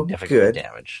 He's significantly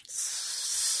damaged.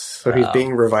 So he's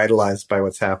being revitalized by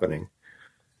what's happening.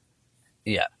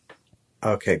 Yeah.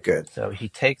 Okay, good. So he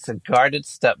takes a guarded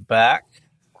step back,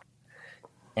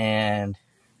 and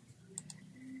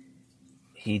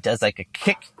he does like a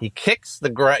kick. He kicks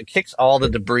all the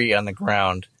debris on the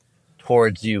ground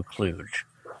towards you, Kluge.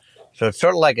 So it's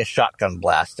sort of like a shotgun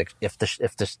blast if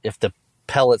the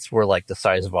pellets were like the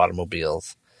size of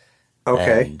automobiles.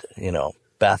 Okay. And,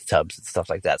 bathtubs and stuff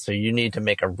like that. So you need to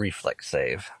make a reflex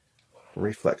save.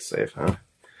 Reflex save, huh?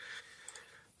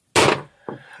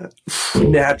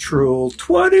 Natural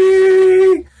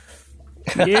 20!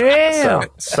 Yeah!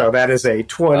 So that is a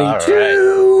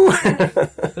 22!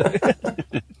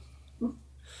 Right.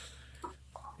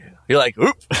 You're like,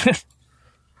 oop!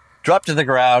 Drop to the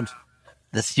ground.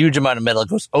 This huge amount of metal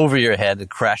goes over your head and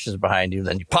crashes behind you.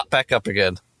 Then you pop back up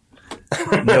again.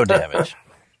 No damage.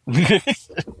 He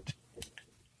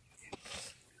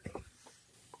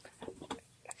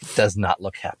does not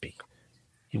look happy.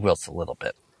 He wilts a little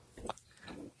bit.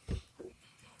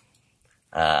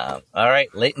 All right,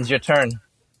 Leighton's your turn.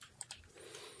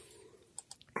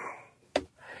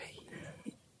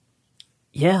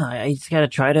 Yeah, we gotta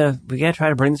try to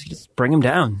bring him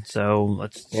down. So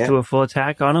let's do a full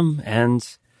attack on him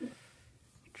and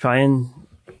try and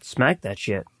smack that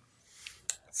shit.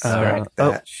 Smack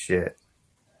that shit.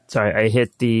 Sorry, I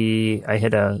hit the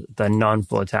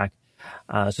non-full attack.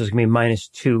 So it's gonna be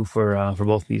 -2 for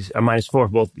both of these, -4 for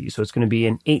both of these. So it's gonna be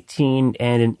an 18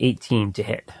 and an 18 to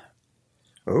hit.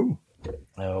 Oh,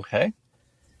 okay.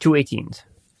 2 18s.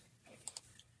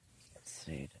 Let's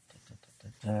see.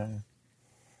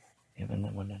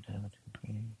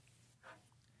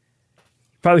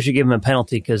 Probably should give him a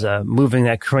penalty because moving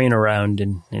that crane around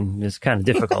and is kind of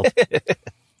difficult.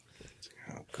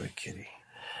 Oh, good kitty.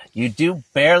 You do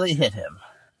barely hit him.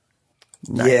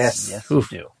 Nice. Yes, you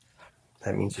do.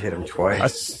 That means you hit him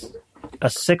twice. A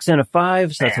 6 and a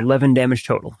 5, so that's 11 damage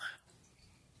total.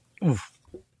 Oof.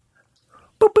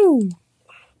 Boo-boo.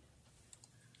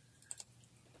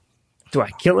 Do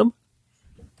I kill him?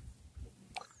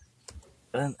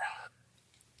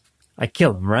 I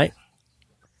kill him, right?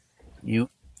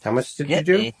 How much did you get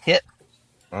do? A hit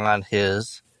on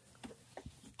his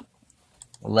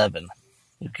 11.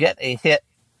 You get a hit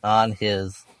on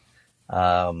his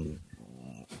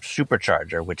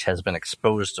supercharger, which has been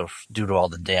exposed due to all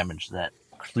the damage that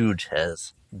Kluge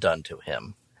has done to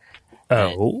him.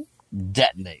 Oh. It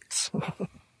detonates.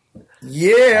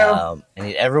 Yeah. I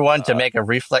need everyone to make a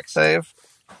reflex save.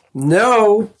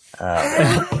 No.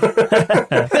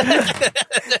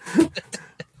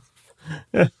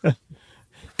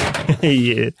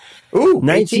 Yeah. Ooh,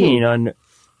 19 on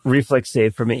reflex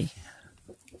save for me.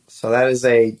 So that is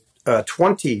a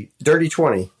 20, dirty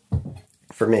 20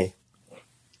 for me.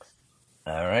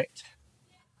 All right.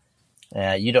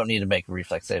 You don't need to make a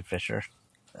reflex save, Fisher.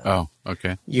 Oh,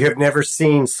 okay. You have never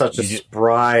seen such a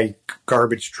spry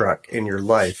garbage truck in your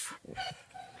life.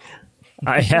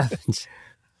 I haven't.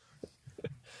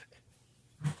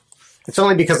 It's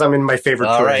only because I'm in my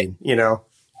favorite terrain,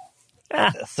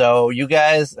 So you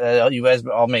guys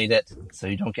all made it. So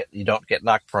you don't get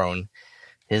knocked prone.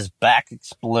 His back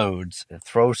explodes. It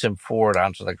throws him forward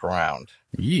onto the ground.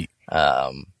 Yee.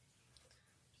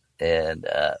 And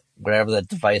whatever that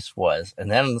device was.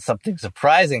 And then something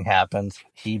surprising happens.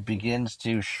 He begins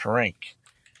to shrink.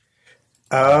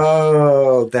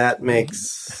 Oh, that makes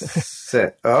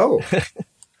sense. Oh.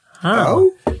 Huh.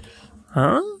 Oh?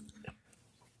 Huh?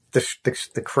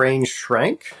 The crane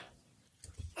shrank?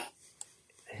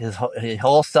 His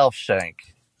whole self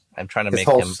shrank. I'm trying to make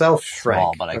him self shrank,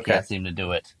 small, but I can't seem to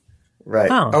do it.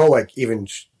 Right. Oh, like even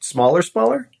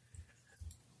smaller?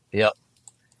 Yep.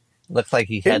 Looks like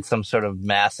he had some sort of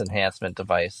mass enhancement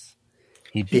device.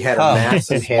 He had a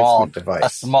mass enhancement device. A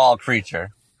small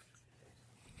creature.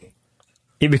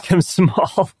 he becomes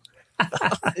small.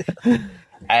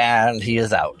 And he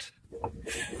is out.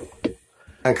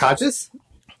 Unconscious?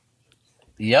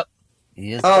 Yep.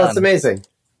 He is Oh, done. that's amazing.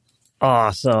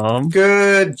 Awesome.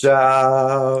 Good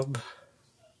job.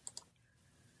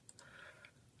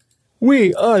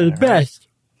 We are the best.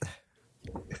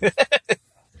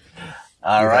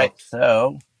 All right,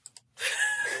 so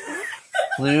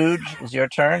Kluge, is your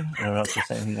turn. I don't know if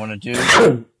there's anything you want to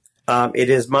do.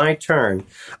 It is my turn.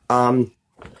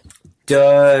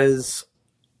 Does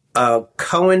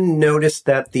Cohen notice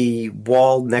that the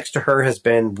wall next to her has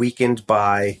been weakened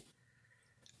by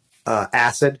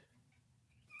acid?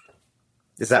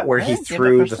 Is that where he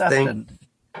threw the thing?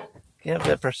 Give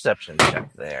a perception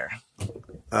check there.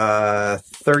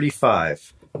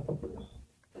 35.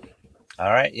 All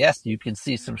right. Yes, you can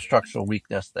see some structural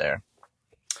weakness there.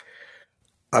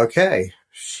 Okay.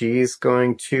 She's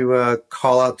going to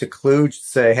call out to Kluge,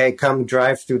 say, hey, come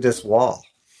drive through this wall.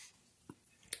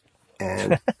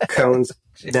 And Cone's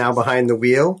now behind the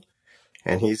wheel,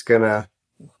 and he's going to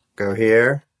go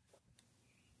here.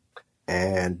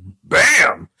 And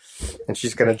bam! And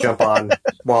she's going to jump on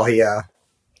while he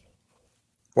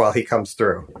comes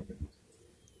through.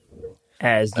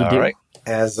 As you do. Right.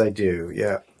 As I do,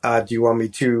 yeah. Do you want me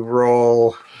to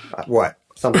roll what?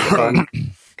 Something fun?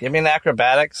 Give me an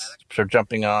acrobatics for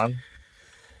jumping on,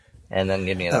 and then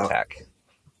give me an attack.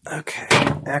 Okay.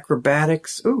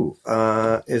 Acrobatics,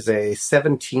 is a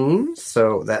 17,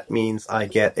 so that means I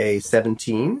get a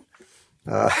 17.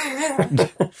 And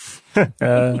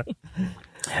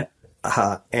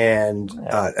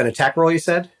an attack roll, you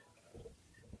said?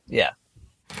 Yeah.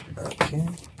 Okay.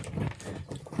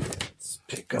 Let's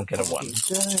pick up Get a 1.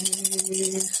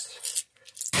 dice.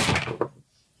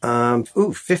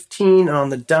 15 on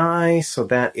the die, so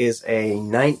that is a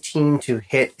 19 to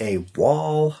hit a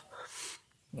wall.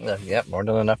 Yep, more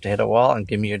than enough to hit a wall and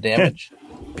give me your damage.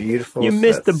 Beautiful. You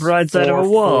missed the broad side of a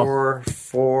wall.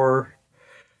 4.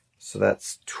 So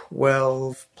that's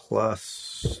 12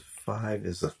 plus 5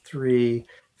 is a 3.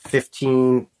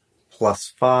 15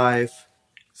 plus 5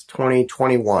 is 20,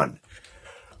 21.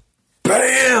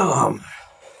 Bam!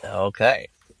 Okay.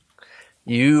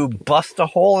 You bust a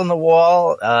hole in the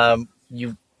wall.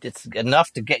 It's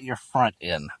enough to get your front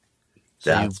in. So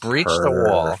That's you breach the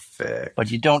wall, perfect. but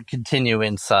you don't continue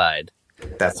inside.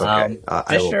 That's okay.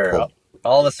 Fisher,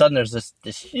 all of a sudden there's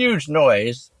this huge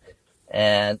noise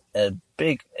and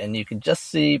you can just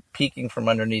see peeking from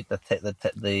underneath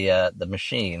the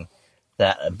machine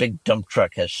that a big dump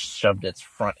truck has shoved its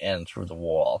front end through the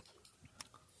wall.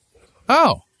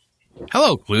 Oh,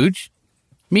 hello, Kluge.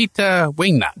 Meet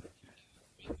Wingnut.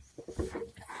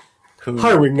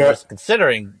 Hi, Wingnut.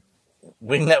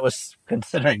 Wingnut was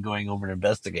considering going over to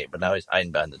investigate, but now he's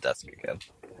hiding behind the desk again.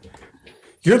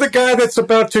 You're the guy that's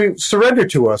about to surrender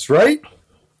to us, right?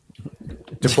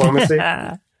 Diplomacy?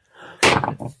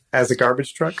 As a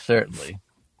garbage truck? Certainly.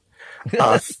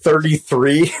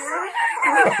 33.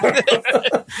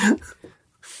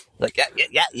 Like,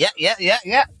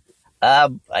 yeah.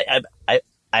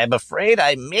 I'm afraid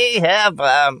I may have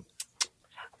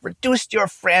reduced your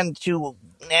friend to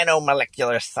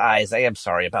nanomolecular size. I am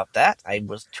sorry about that. I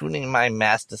was tuning my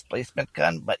mass displacement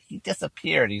gun, but he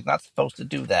disappeared. He's not supposed to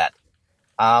do that.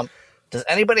 Does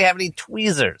anybody have any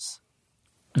tweezers?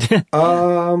 I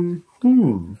don't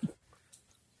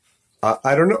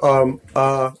know.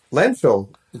 Landfill,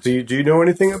 do you know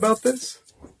anything about this?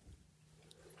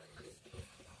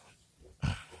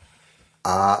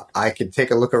 I could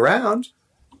take a look around.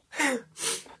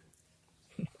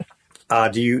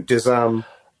 Does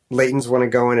Layton's want to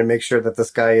go in and make sure that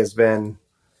this guy has been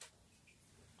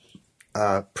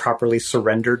properly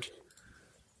surrendered?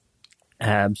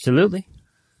 Absolutely.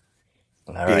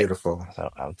 All right. Beautiful. So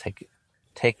I'll take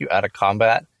you out of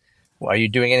combat. Are you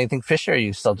doing anything, Fisher, or are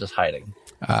you still just hiding?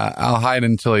 I'll hide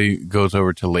until he goes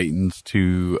over to Layton's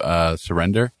to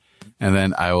surrender, and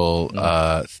then I will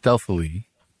stealthily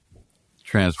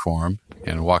transform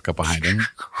and walk up behind him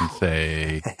and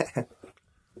say,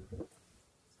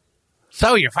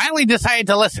 "So you finally decided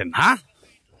to listen, huh?"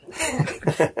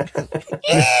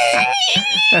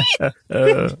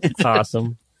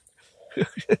 Awesome.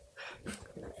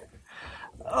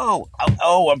 Oh,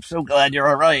 I'm so glad you're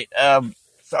all right.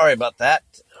 Sorry about that.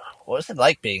 What was it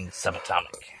like being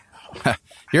subatomic?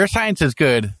 Your science is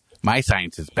good. My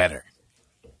science is better.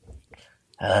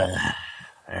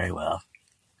 Very well.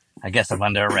 I guess I'm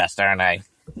under arrest, aren't I?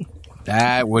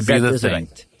 That would be That the is thing.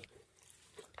 right.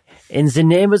 In the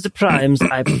name of the primes,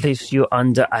 I place you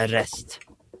under arrest.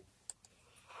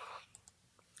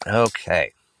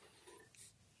 Okay.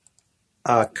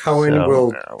 Cohen So, will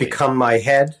where are we? become my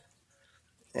head,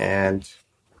 and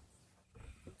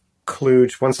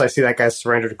Kluge, once I see that guy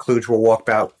surrendered, Kluge will walk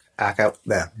back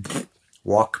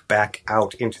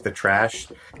out into the trash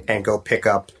and go pick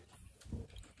up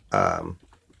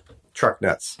truck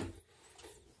nuts.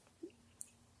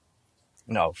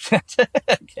 No.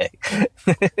 Okay.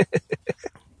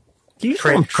 Do you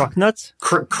call them truck nuts?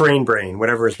 Crane Brain,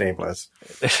 whatever his name was.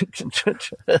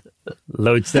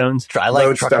 Lodestones? I like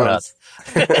Lodestones.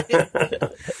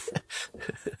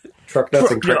 truck nuts. Truck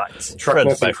nuts and Friends,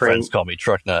 nuts my and crane. friends call me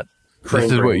truck nut. Crane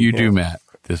This is what Brain, you yeah. do, Matt.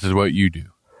 This is what you do.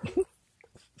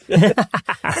 Yes.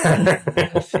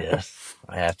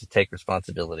 I have to take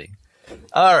responsibility.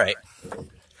 All right.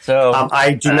 So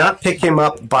I do not pick him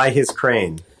up by his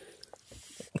crane.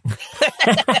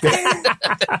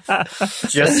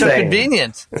 Just so saying.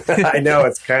 convenient. I know,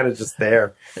 it's kind of just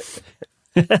there.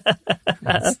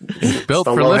 It's built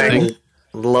The for lifting.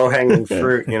 low-hanging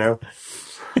fruit, you know?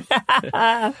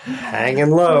 Hanging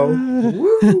low.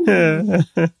 Woo.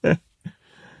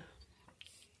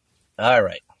 All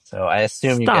right. So I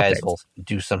assume you Stop guys it. will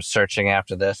do some searching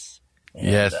after this. And,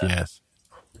 Yes, yes.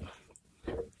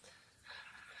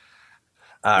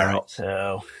 All right.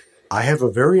 So I have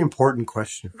a very important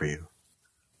question for you.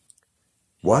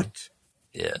 What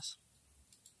yes.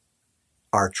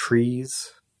 are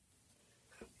trees?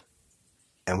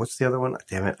 And what's the other one?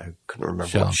 Damn it, I couldn't remember.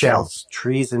 Shells. Shells.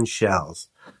 Trees and shells.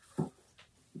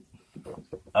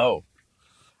 Oh.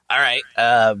 All right.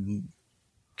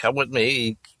 Come with me.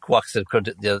 He walks in,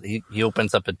 he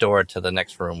opens up a door to the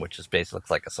next room, which is basically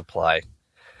looks like a supply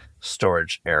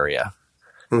storage area.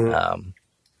 Mm-hmm.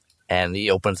 And he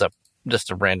opens up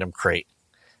just a random crate.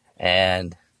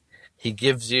 And he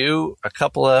gives you a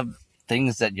couple of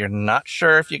things that you're not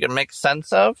sure if you can make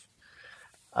sense of.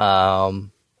 But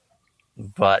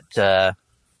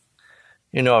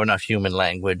you know enough human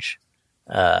language.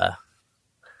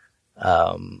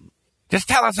 Just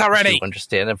tell us already. To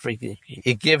understand it.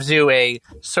 It gives you a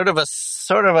sort of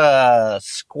a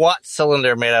squat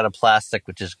cylinder made out of plastic,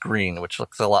 which is green, which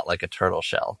looks a lot like a turtle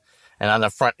shell. And on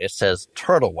the front, it says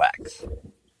turtle wax.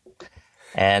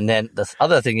 And then this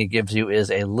other thing he gives you is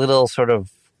a little sort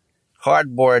of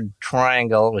cardboard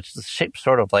triangle, which is shaped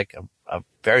sort of like a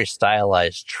very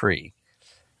stylized tree.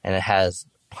 And it has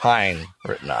pine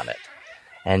written on it.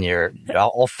 And your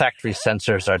olfactory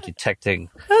sensors are detecting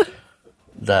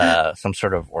some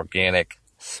sort of organic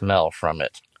smell from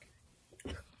it.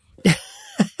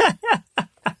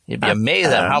 You'd be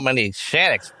amazed at how many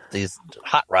Shannocks these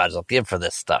hot rods will give for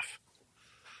this stuff.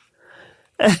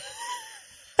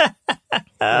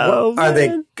 Are they?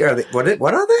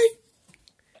 What are they?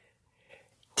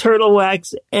 Turtle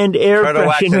wax and air Turtle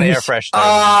wax and air fresheners.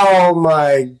 Oh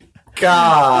my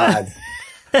god!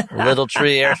 Little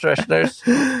tree air fresheners.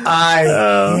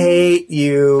 I hate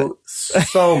you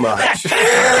so much.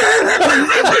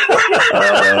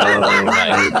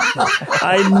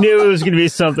 I knew it was going to be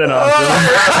something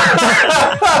awesome.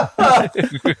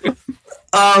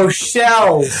 Oh,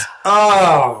 shells!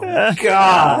 Oh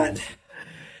god!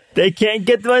 They can't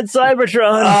get my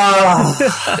Cybertron.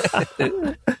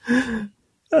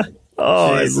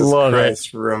 Oh, Jesus I love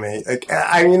Christ, Rumi.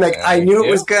 I knew it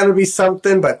was going to be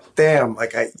something, but damn,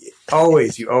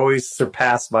 you always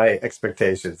surpass my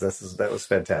expectations. That was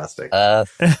fantastic.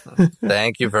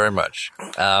 Thank you very much.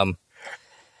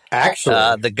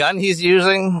 Actually, the gun he's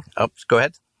using. Oh, go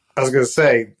ahead. I was going to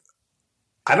say,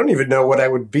 I don't even know what I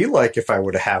would be like if I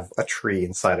were to have a tree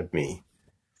inside of me.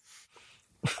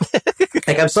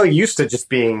 I'm so used to just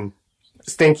being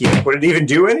stinky. Would it even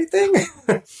do anything?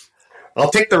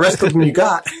 I'll take the rest of them you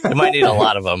got. You might need a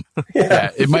lot of them. Yeah,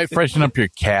 it might freshen up your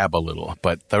cab a little,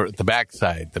 but the back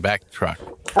side, the back truck.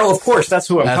 Oh, of course, that's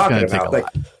who I'm talking gonna take about. a Like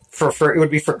for it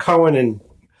would be for Cohen and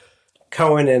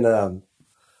the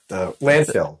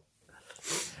landfill.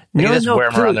 They can just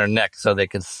wear them around their neck so they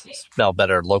can smell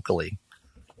better locally.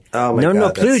 Oh my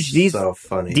god, that's so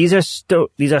funny. These are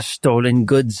stolen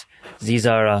goods. These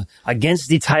are against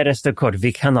the Tyrester code.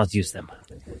 We cannot use them.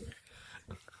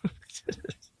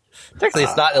 Actually,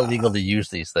 it's not illegal to use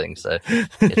these things.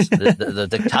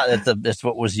 It's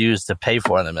what was used to pay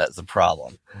for them that's the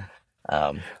problem.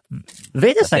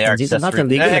 Wait a second, these are not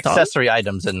illegal at all? Accessory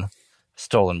items and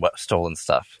stolen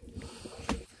stuff.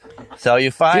 So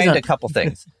you find a couple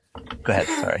things. Go ahead,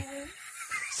 sorry.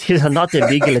 These are not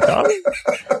illegal at all?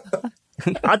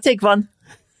 I'll take one.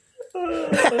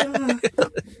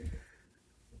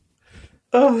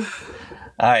 All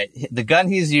right. The gun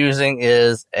he's using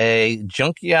is a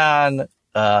Junkion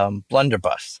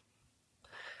blunderbuss.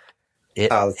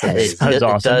 That's amazing.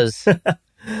 It does.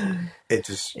 It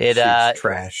just shoots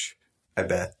trash, I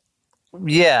bet.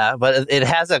 Yeah, but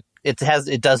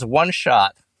it does one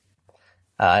shot.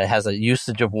 It has a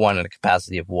usage of 1 and a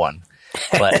capacity of 1.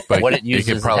 But what it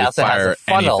uses, it has a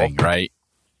funnel, anything, right?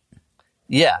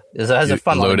 Yeah, it has a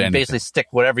funnel. You anything. basically stick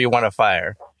whatever you want to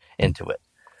fire into it.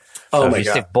 Oh so my if you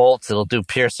god! stick bolts, it'll do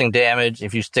piercing damage.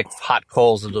 If you stick hot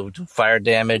coals, it'll do fire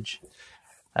damage.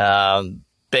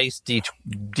 Base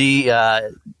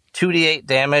 2d8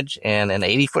 damage and an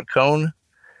 80-foot cone.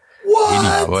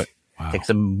 What? 80 foot. Wow. Takes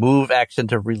a move action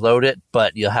to reload it,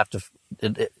 but you'll have to.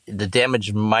 The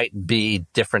damage might be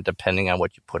different depending on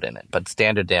what you put in it, but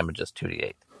standard damage is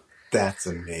 2d8. That's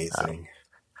amazing.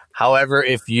 However,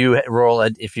 if you roll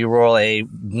a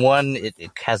 1, it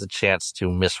has a chance to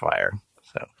misfire.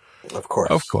 So, Of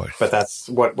course. But that's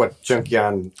what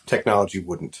Junkion technology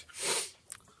wouldn't.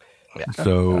 yeah.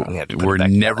 So we're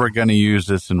never going to use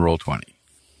this in Roll20.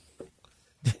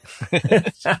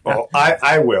 Well,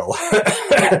 I will.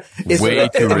 Way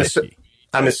too risky.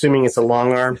 I'm assuming it's a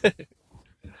long arm.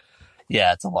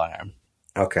 Yeah, it's a long arm.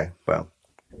 Okay, well,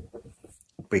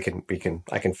 I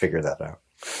can figure that out.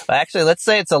 Actually, let's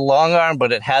say it's a long arm,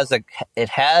 but it has a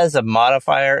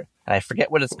modifier, and I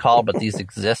forget what it's called, but these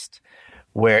exist,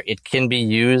 where it can be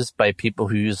used by people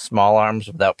who use small arms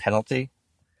without penalty.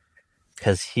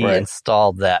 Because he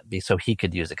installed that so he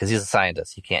could use it. Because he's a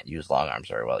scientist, he can't use long arms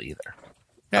very well either.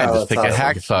 Yeah, just take a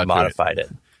hacksaw. Modified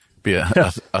it. Be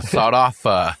a sawed-off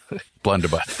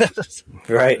blunderbuss.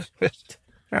 Right.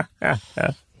 You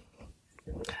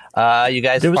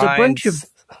guys. There was a bunch of.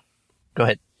 Go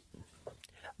ahead.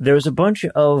 There was a bunch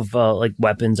of like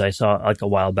weapons I saw like a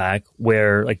while back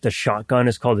where like the shotgun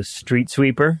is called a street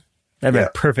sweeper. That'd be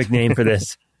a perfect name for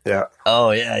this. Yeah.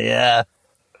 Oh yeah.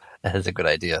 That is a good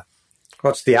idea.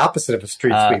 Well, it's the opposite of a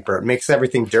street sweeper. It makes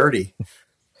everything dirty.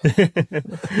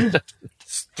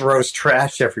 Throws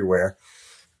trash everywhere.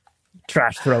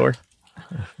 Trash thrower.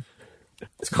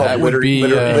 It's called That litter, would be,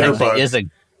 litter bug.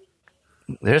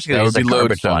 There's going to be a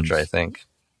garbage launcher, I think.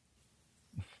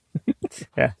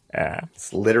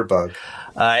 It's litter bug.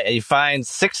 You find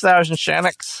 6,000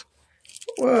 Shannocks.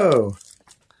 Whoa.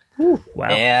 Ooh, wow.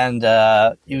 And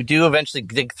you do eventually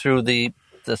dig through the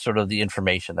sort of the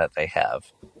information that they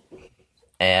have.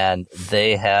 And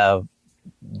they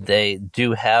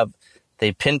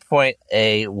pinpoint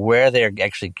where they're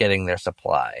actually getting their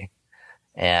supply.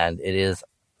 And it is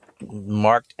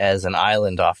marked as an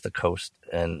island off the coast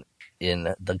and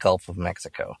in the Gulf of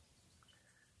Mexico.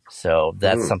 So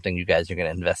that's something you guys are going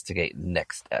to investigate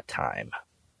next time.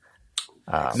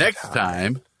 Next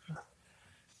time.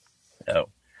 Oh,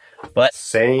 but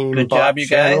same good job, you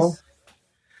channel.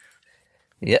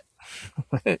 guys. Yep.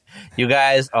 You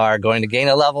guys are going to gain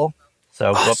a level,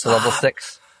 so go up to level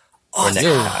 6 for next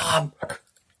time.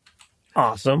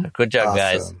 Awesome. Good job,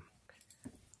 guys.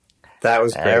 That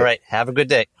was great. All right, have a good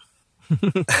day.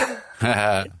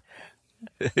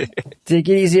 Take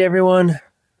it easy, everyone.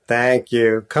 Thank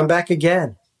you. Come back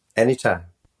again anytime.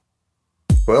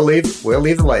 We'll leave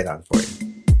the light on for you.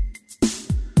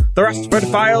 The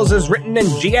Rustford Files is written and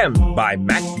GM'd by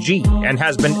Matt G. and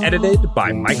has been edited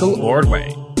by Michael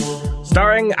Ordway.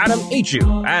 Starring Adam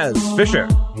Achu as Fisher,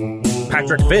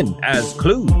 Patrick Finn as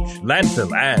Kluge,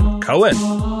 Landfill, and Cohen,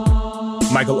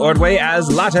 Michael Ordway as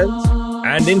Lattes,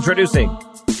 and introducing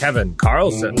Kevin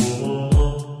Carlson.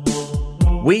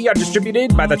 We are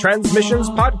distributed by the Transmissions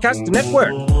Podcast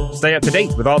Network. Stay up to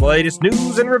date with all the latest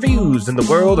news and reviews in the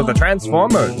world of the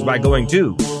Transformers by going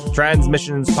to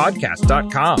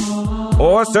transmissionspodcast.com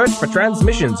or search for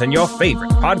Transmissions in your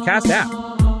favorite podcast app.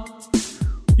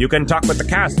 You can talk with the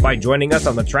cast by joining us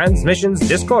on the Transmissions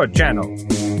Discord channel.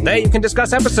 There you can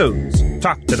discuss episodes,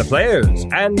 talk to the players,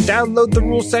 and download the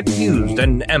rule set used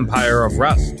in Empire of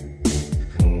Rust.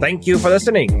 Thank you for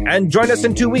listening, and join us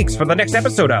in 2 weeks for the next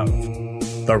episode of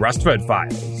The Rustford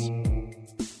Files.